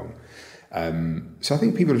that realm? So I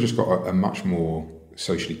think people have just got a much more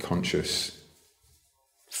socially conscious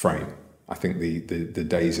frame. I think the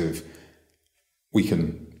days of we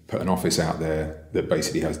can put an office out there that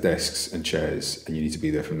basically has desks and chairs and you need to be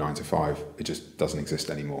there from 9 to 5, it just doesn't exist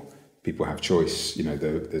anymore. People have choice.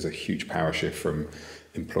 There's a huge power shift from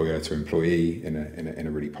employer to employee in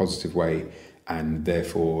a really positive way, and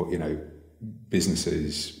therefore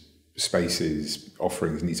businesses, spaces,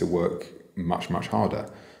 offerings need to work much harder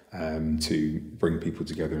to bring people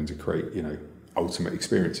together and to create ultimate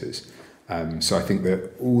experiences. So I think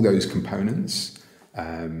that all those components,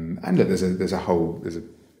 and look, there's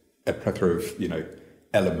a plethora of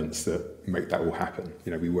elements that make that all happen.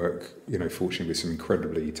 We work fortunately with some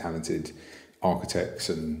incredibly talented architects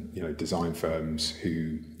and design firms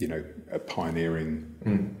who are pioneering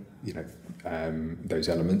those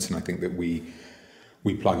elements, and I think that we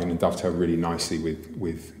plug in and dovetail really nicely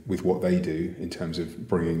with what they do in terms of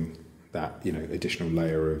bringing that additional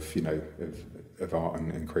layer of art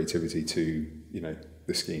and creativity to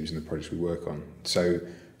the schemes and the projects we work on. So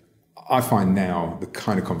I find now the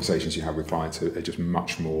kind of conversations you have with clients are just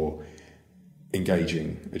much more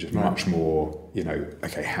engaging. Are just much more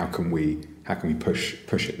how can we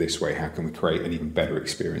push it this way? How can we create an even better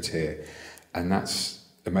experience here? And that's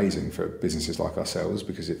amazing for businesses like ourselves,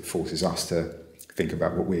 because it forces us to think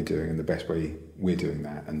about what we're doing and the best way we're doing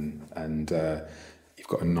that. And you've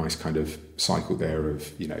got a nice kind of cycle there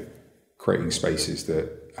of creating spaces that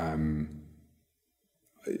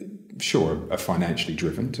are financially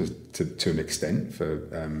driven to an extent,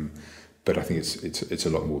 but I think it's a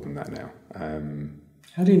lot more than that now.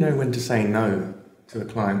 How do you know when to say no to a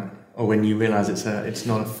client, or when you realise it's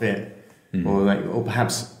not a fit, or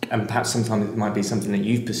perhaps sometimes it might be something that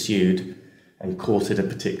you've pursued and courted a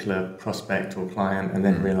particular prospect or client, and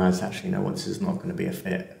then realise actually this is not going to be a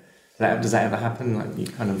fit. Does that ever happen? Like you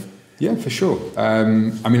kind of Yeah, for sure.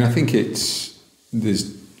 I think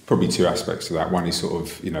there's probably two aspects to that. One is sort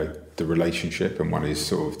of, the relationship, and one is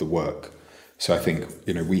sort of the work. So I think,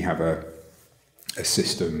 we have a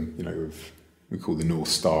system, we call the North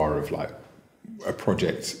Star of like a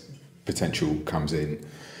project potential comes in,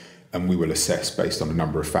 and we will assess based on a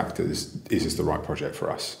number of factors, is this the right project for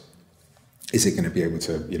us? Is it going to be able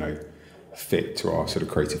to, fit to our sort of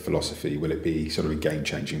creative philosophy? Will it be sort of a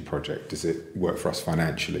game-changing project? Does it work for us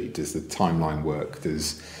financially? Does the timeline work?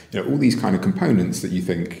 Does all these kind of components that you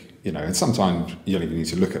think, and sometimes you don't even need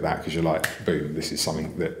to look at that because you're like, boom, this is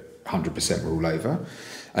something that 100% we're all over.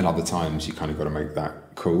 And other times you kind of got to make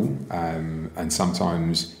that call. And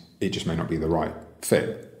sometimes it just may not be the right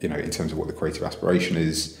fit, in terms of what the creative aspiration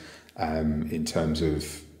is, in terms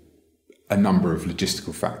of a number of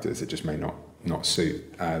logistical factors that just may not suit.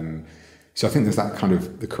 So I think there's that kind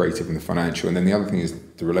of the creative and the financial. And then the other thing is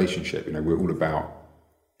the relationship. We're all about,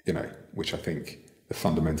 which I think the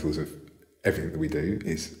fundamentals of everything that we do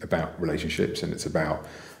is about relationships, and it's about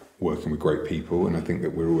working with great people. And I think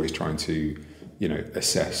that we're always trying to,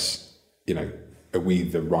 assess, are we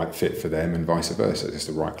the right fit for them, and vice versa? Is this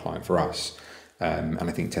the right client for us? And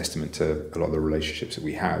I think testament to a lot of the relationships that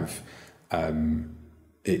we have,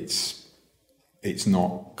 it's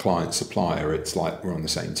not client supplier, it's like we're on the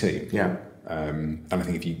same team. Yeah. And I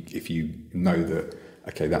think if you know that,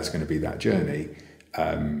 okay, that's going to be that journey,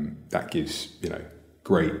 that gives,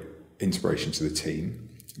 great inspiration to the team.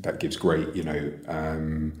 That gives great,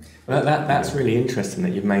 that's really interesting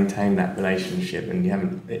that you've maintained that relationship, and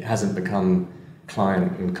it hasn't become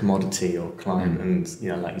client and commodity, or client and,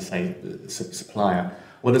 like you say, supplier.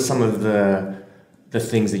 What are some of the the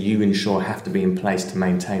things that you ensure have to be in place to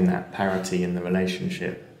maintain that parity in the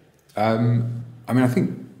relationship? I mean, I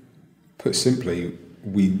think, put simply,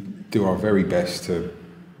 we do our very best to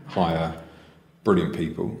hire brilliant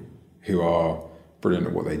people who are brilliant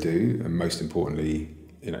at what they do, and most importantly,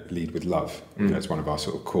 lead with love. It's one of our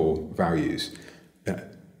sort of core values.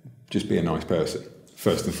 Just be a nice person,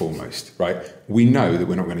 first and foremost, right? We know that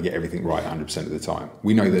we're not going to get everything right 100% of the time.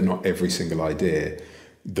 We know that not every single idea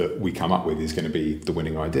that we come up with is going to be the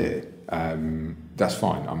winning idea. That's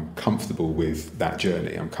fine. I'm comfortable with that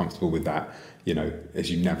journey. I'm comfortable with that,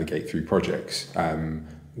 as you navigate through projects.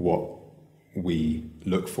 What we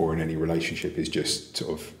look for in any relationship is just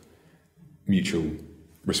sort of mutual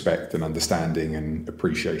respect and understanding and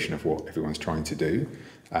appreciation of what everyone's trying to do.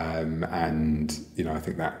 And, I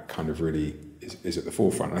think that kind of really is at the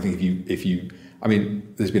forefront. I think if you,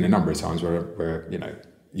 there's been a number of times where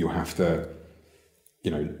you'll have to,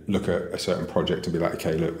 look at a certain project and be like,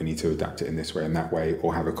 okay, look, we need to adapt it in this way and that way,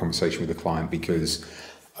 or have a conversation with the client because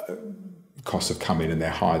costs have come in and they're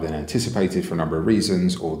higher than anticipated for a number of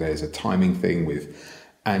reasons, or there's a timing thing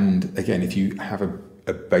and again, if you have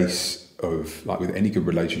a base of, like with any good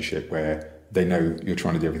relationship where they know you're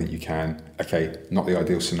trying to do everything you can, okay, not the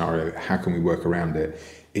ideal scenario, how can we work around it?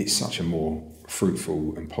 It's such a more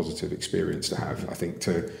fruitful and positive experience to have. I think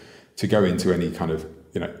to go into any kind of,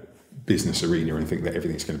 business arena and think that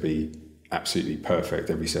everything's going to be absolutely perfect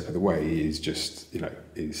every step of the way is just,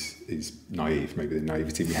 is naive, maybe the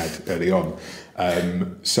naivety we had early on.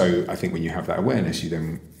 So I think when you have that awareness, you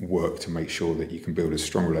then work to make sure that you can build as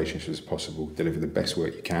strong relationships as possible, deliver the best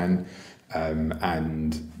work you can,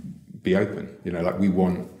 and be open. We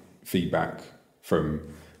want feedback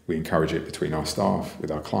we encourage it between our staff, with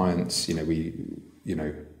our clients.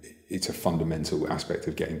 It's a fundamental aspect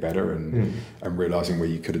of getting better and realizing where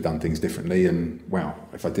you could have done things differently. And wow,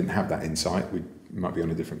 if I didn't have that insight, we might be on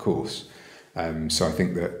a different course. So I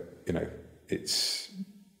think that, it's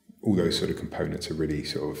all those sort of components are really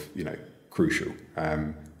sort of, crucial.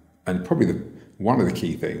 And probably one of the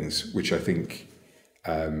key things, which I think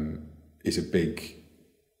is a big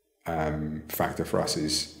factor for us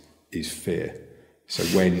is fear. So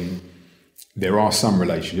when there are some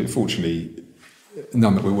relationships, fortunately,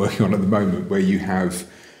 none that we're working on at the moment, where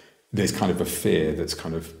there's kind of a fear that's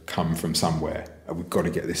kind of come from somewhere. We've got to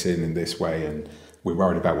get this in this way, and we're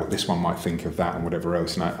worried about what this one might think of that and whatever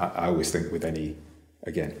else. And I always think with any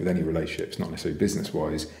relationships, not necessarily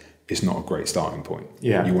business-wise, it's not a great starting point.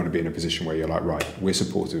 Yeah. You want to be in a position where you're like, right, we're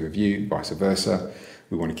supportive of you, vice versa.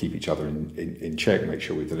 We want to keep each other in check, make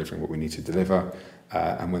sure we're delivering what we need to deliver.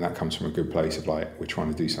 And when that comes from a good place of like, we're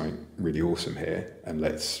trying to do something really awesome here, and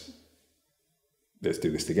let's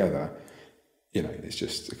do this together, it's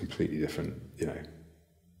just a completely different,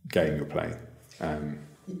 game you're playing.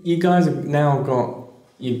 You guys have now got,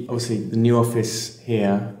 obviously the new office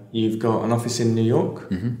here, you've got an office in New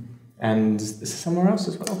York, and is there somewhere else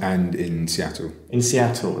as well? And in Seattle. In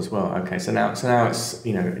Seattle as well, okay. So now it's,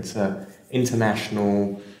 it's a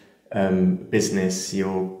international business.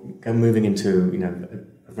 You're moving into,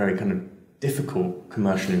 a very kind of difficult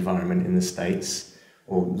commercial environment in the States,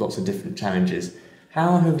 or lots of different challenges.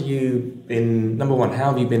 How have you been, number one,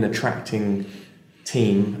 how have you been attracting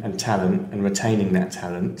team and talent and retaining that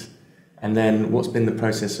talent? And then what's been the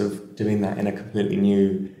process of doing that in a completely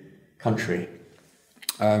new country?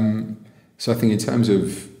 So I think in terms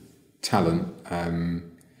of talent,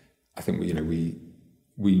 I think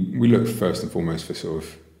we look first and foremost for sort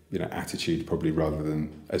of, attitude probably rather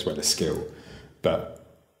than as well as skill. But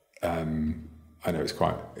I know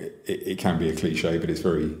it can be a cliche, but it's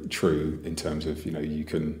very true in terms of, you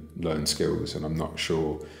can learn skills, and I'm not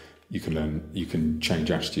sure you can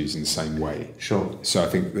change attitudes in the same way. Sure. So I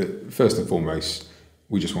think that first and foremost,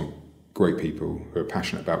 we just want great people who are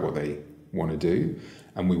passionate about what they want to do,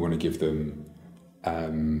 and we want to give them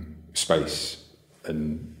space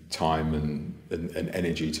and time and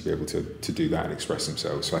energy to be able to do that and express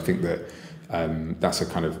themselves. So I think that that's a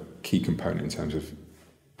kind of key component in terms of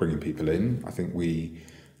bringing people in. I think we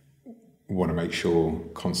want to make sure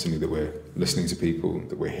constantly that we're listening to people,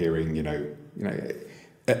 that we're hearing,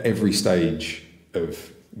 at every stage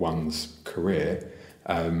of one's career,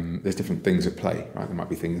 there's different things at play, right? There might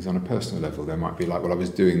be things on a personal level. There might be like, well, I was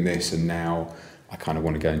doing this and now I kind of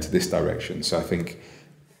want to go into this direction. So I think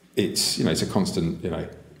it's a constant,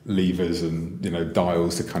 levers and,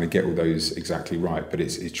 dials to kind of get all those exactly right. But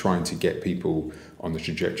it's trying to get people on the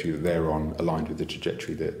trajectory that they're on, aligned with the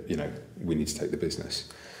trajectory that, we need to take the business.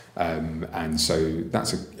 And so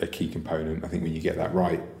that's a key component. I think when you get that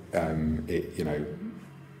right, it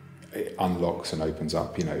unlocks and opens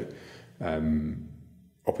up,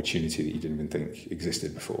 opportunity that you didn't even think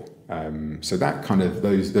existed before. So that kind of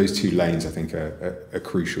those two lanes, I think, are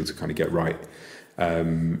crucial to kind of get right.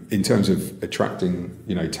 In terms of attracting,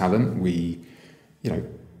 talent, we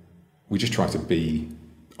just try to be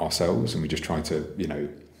ourselves, and we just try to,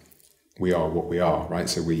 we are what we are, right?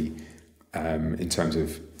 So we, in terms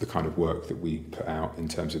of the kind of work that we put out, in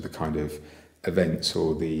terms of the kind of events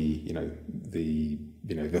or the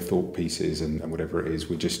thought pieces and whatever it is,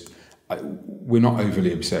 we're not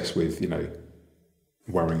overly obsessed with,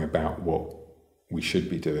 worrying about what we should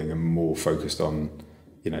be doing, and more focused on,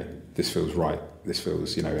 this feels right, this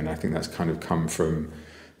feels, and I think that's kind of come from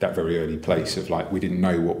that very early place of like, we didn't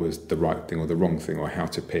know what was the right thing or the wrong thing, or how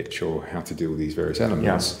to pitch or how to do all these various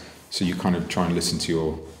elements. Yeah. So you kind of try and listen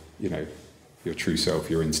to your true self,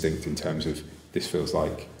 your instinct, in terms of this feels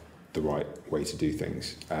like the right way to do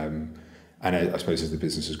things. And I suppose as the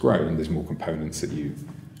business has grown, there's more components that you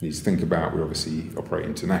need to think about. We obviously operate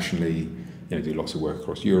internationally, do lots of work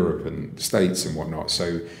across Europe and the States and whatnot.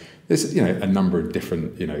 So there's a number of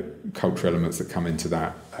different cultural elements that come into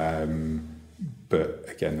that. But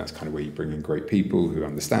again, that's kind of where you bring in great people who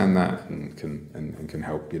understand that and can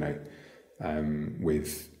help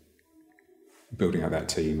with building out that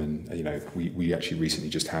team. And we actually recently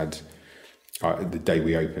just had the day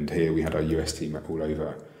we opened here, we had our US team all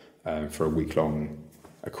over for a week-long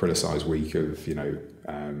Acrylicize week of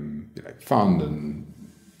fun and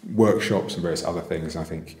workshops and various other things. And I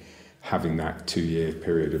think having that 2-year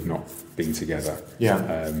period of not being together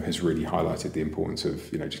has really highlighted the importance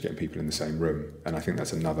of just getting people in the same room. And I think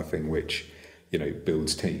that's another thing which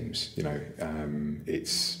builds teams.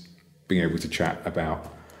 It's being able to chat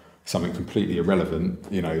about something completely irrelevant,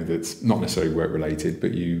 that's not necessarily work related,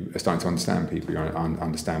 but you are starting to understand people,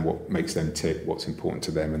 understand what makes them tick, what's important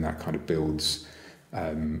to them, and that kind of builds,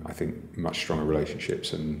 I think, much stronger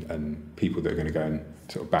relationships and people that are going to go and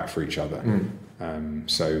sort of bat for each other.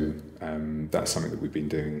 So that's something that we've been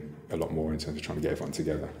doing a lot more in terms of trying to get everyone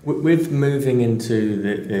together. With moving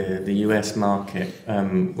into the US market,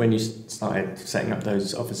 when you started setting up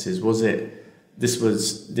those offices,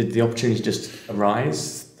 did the opportunity just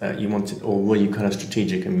arise that you wanted, or were you kind of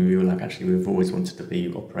strategic and we were like, actually, we've always wanted to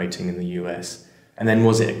be operating in the US? And then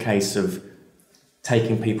was it a case of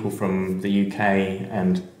taking people from the UK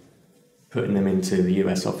and putting them into the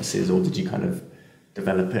US offices, or did you kind of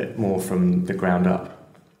develop it more from the ground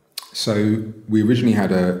up? So we originally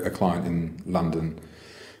had a client in London,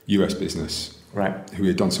 US business, right, who we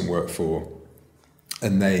had done some work for,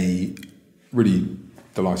 and they really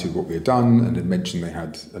delighted with what we had done and had mentioned they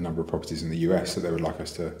had a number of properties in the US that they would like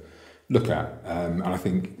us to look at. And I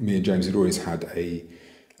think me and James had always had a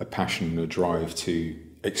passion and a drive to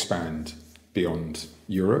expand beyond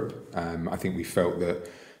Europe. I think we felt that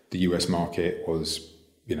the US market was,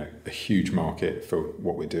 a huge market for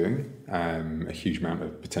what we're doing, a huge amount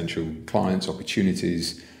of potential clients,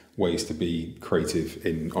 opportunities, ways to be creative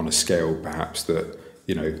on a scale perhaps that,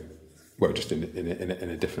 just in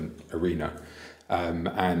a different arena.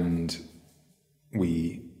 And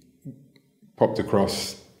we popped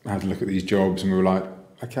across, had a look at these jobs, and we were like,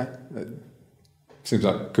 okay, seems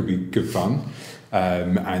like it could be good fun.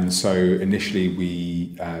 And so initially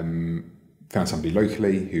we found somebody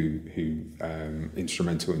locally who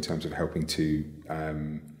instrumental in terms of helping to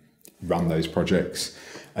run those projects.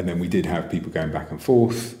 And then we did have people going back and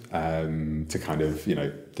forth to kind of,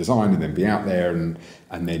 design and then be out there, and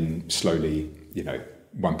then slowly,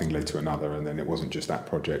 one thing led to another, and then it wasn't just that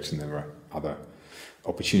project, and there were other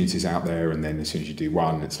opportunities out there, and then as soon as you do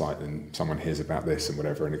one, it's like then someone hears about this and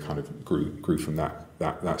whatever, and it kind of grew from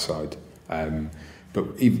that side. But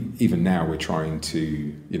even now we're trying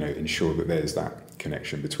to ensure that there's that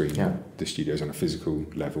connection between the studios on a physical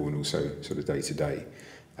level and also sort of day to day,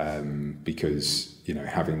 because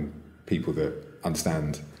having people that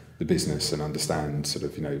understand the business and understand sort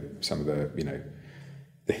of some of the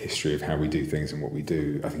the history of how we do things and what we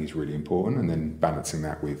do, I think is really important. And then balancing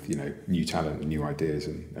that with, new talent and new ideas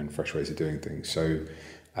and fresh ways of doing things. So,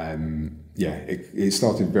 it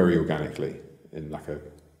started very organically in like a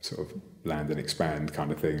sort of land and expand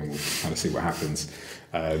kind of thing, and we'll kind of see what happens.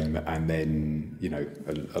 And then,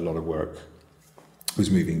 a lot of work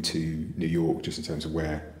was moving to New York, just in terms of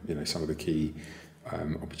where, some of the key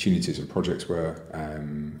opportunities and projects were.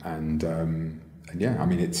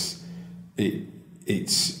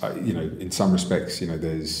 It's in some respects,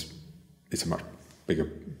 it's a much bigger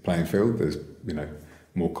playing field. There's,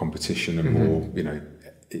 more competition and more,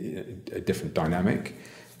 a different dynamic.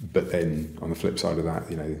 But then on the flip side of that,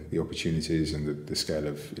 the opportunities and the scale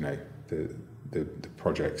of, the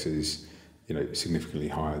projects is significantly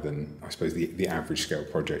higher than, I suppose, the average scale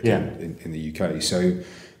project in the UK. So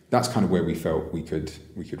that's kind of where we felt we could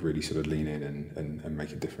really sort of lean in and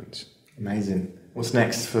make a difference. Amazing. What's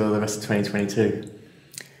next for the rest of 2022?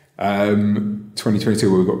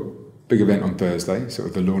 2022, we've got a big event on Thursday, sort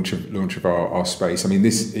of the launch of our space. I mean,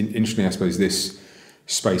 interestingly, I suppose this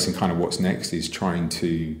space and kind of what's next is trying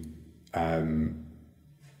to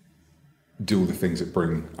do all the things that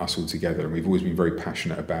bring us all together. And we've always been very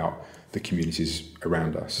passionate about the communities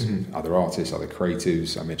around us, other artists, other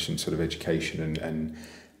creatives. I mentioned sort of education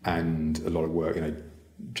and a lot of work.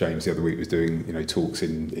 James the other week was doing talks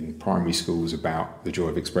in primary schools about the joy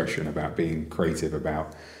of expression, about being creative,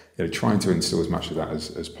 about trying to instill as much of that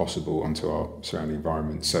as possible onto our surrounding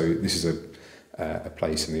environment. So this is a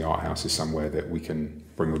place in the art house is somewhere that we can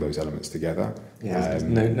bring all those elements together. Yeah, there's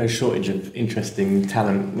no shortage of interesting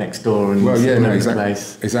talent next door and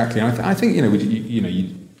exactly. And I think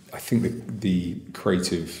I think the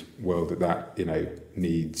creative world that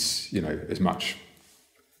needs as much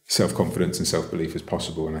self-confidence and self-belief as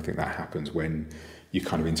possible, and I think that happens when you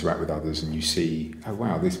kind of interact with others and you see, oh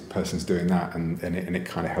wow, this person's doing that, and it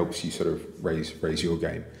kind of helps you sort of raise your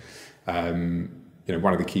game.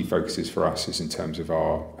 One of the key focuses for us is in terms of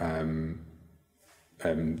our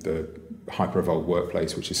the hyper-evolved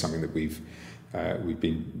workplace, which is something that we've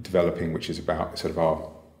been developing, which is about sort of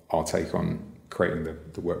our take on creating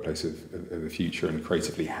the workplace of the future and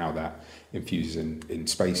creatively how that infuses in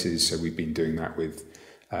spaces. So we've been doing that with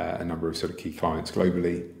a number of sort of key clients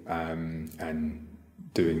globally, and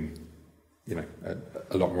doing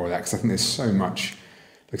a lot more of that, because I think there's so much,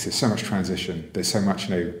 so much transition, there's so much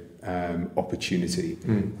opportunity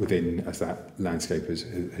within as that landscape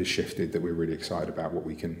has shifted, that we're really excited about what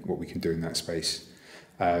we can do in that space.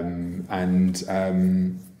 I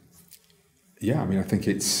think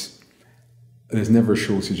there's never a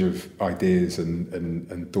shortage of ideas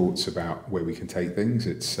and thoughts about where we can take things.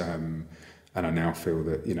 And I now feel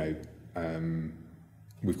that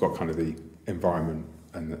we've got kind of the environment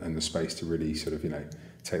and the space to really sort of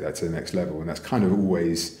take that to the next level. And that's kind of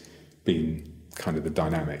always been kind of the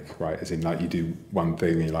dynamic, right? As in, like, you do one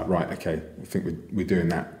thing and you're like, right, okay, I think we're doing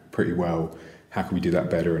that pretty well. How can we do that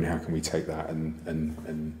better, and how can we take that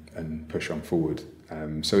and push on forward?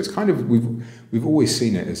 So it's kind of, we've always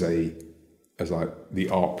seen it as like the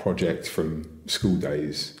art project from school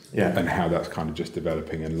days, and how that's kind of just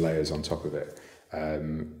developing and layers on top of it,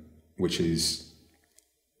 which is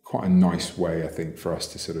quite a nice way, I think, for us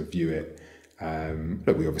to sort of view it.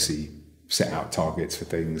 Look, we obviously set out targets for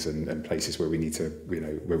things and places where we need to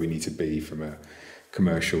be from a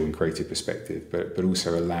commercial and creative perspective, but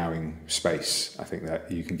also allowing space. I think that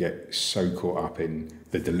you can get so caught up in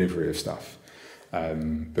the delivery of stuff,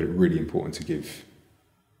 but it's really important to give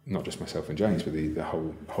not just myself and James, but the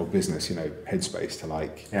whole business, headspace to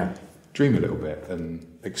dream a little bit and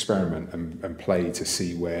experiment and play to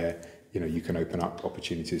see where you can open up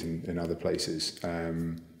opportunities in other places.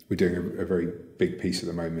 We're doing a very big piece at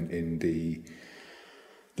the moment in the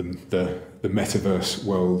metaverse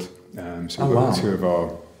world. So we've got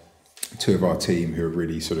two of our team who are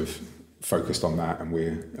really sort of focused on that, and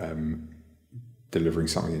we're delivering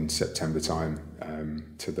something in September time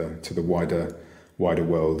to the wider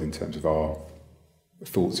world in terms of our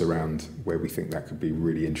thoughts around where we think that could be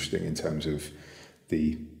really interesting in terms of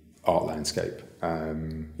the art landscape,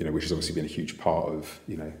 which has obviously been a huge part of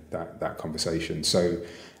that conversation. So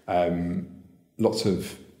lots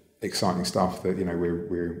of exciting stuff that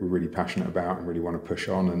we're really passionate about and really want to push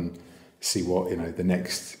on and see what the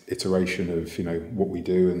next iteration of what we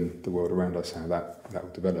do and the world around us, how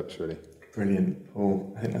that develops really. Brilliant,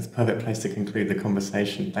 Paul. I think that's a perfect place to conclude the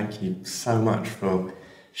conversation. Thank you so much for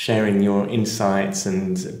sharing your insights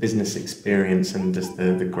and business experience and just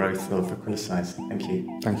the growth of Acrylicize. Thank you.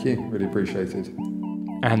 Thank you. Really appreciate it.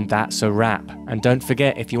 And that's a wrap. And don't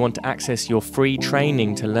forget, if you want to access your free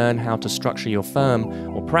training to learn how to structure your firm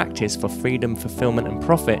or practice for freedom, fulfillment and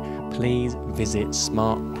profit, please visit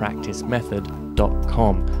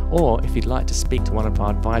smartpracticemethod.com. Or if you'd like to speak to one of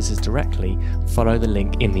our advisors directly, follow the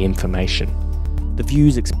link in the information. The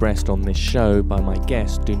views expressed on this show by my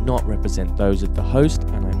guests do not represent those of the host,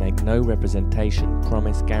 and I make no representation,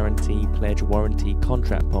 promise, guarantee, pledge, warranty,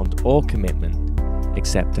 contract bond or commitment,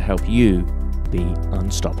 except to help you be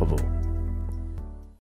unstoppable.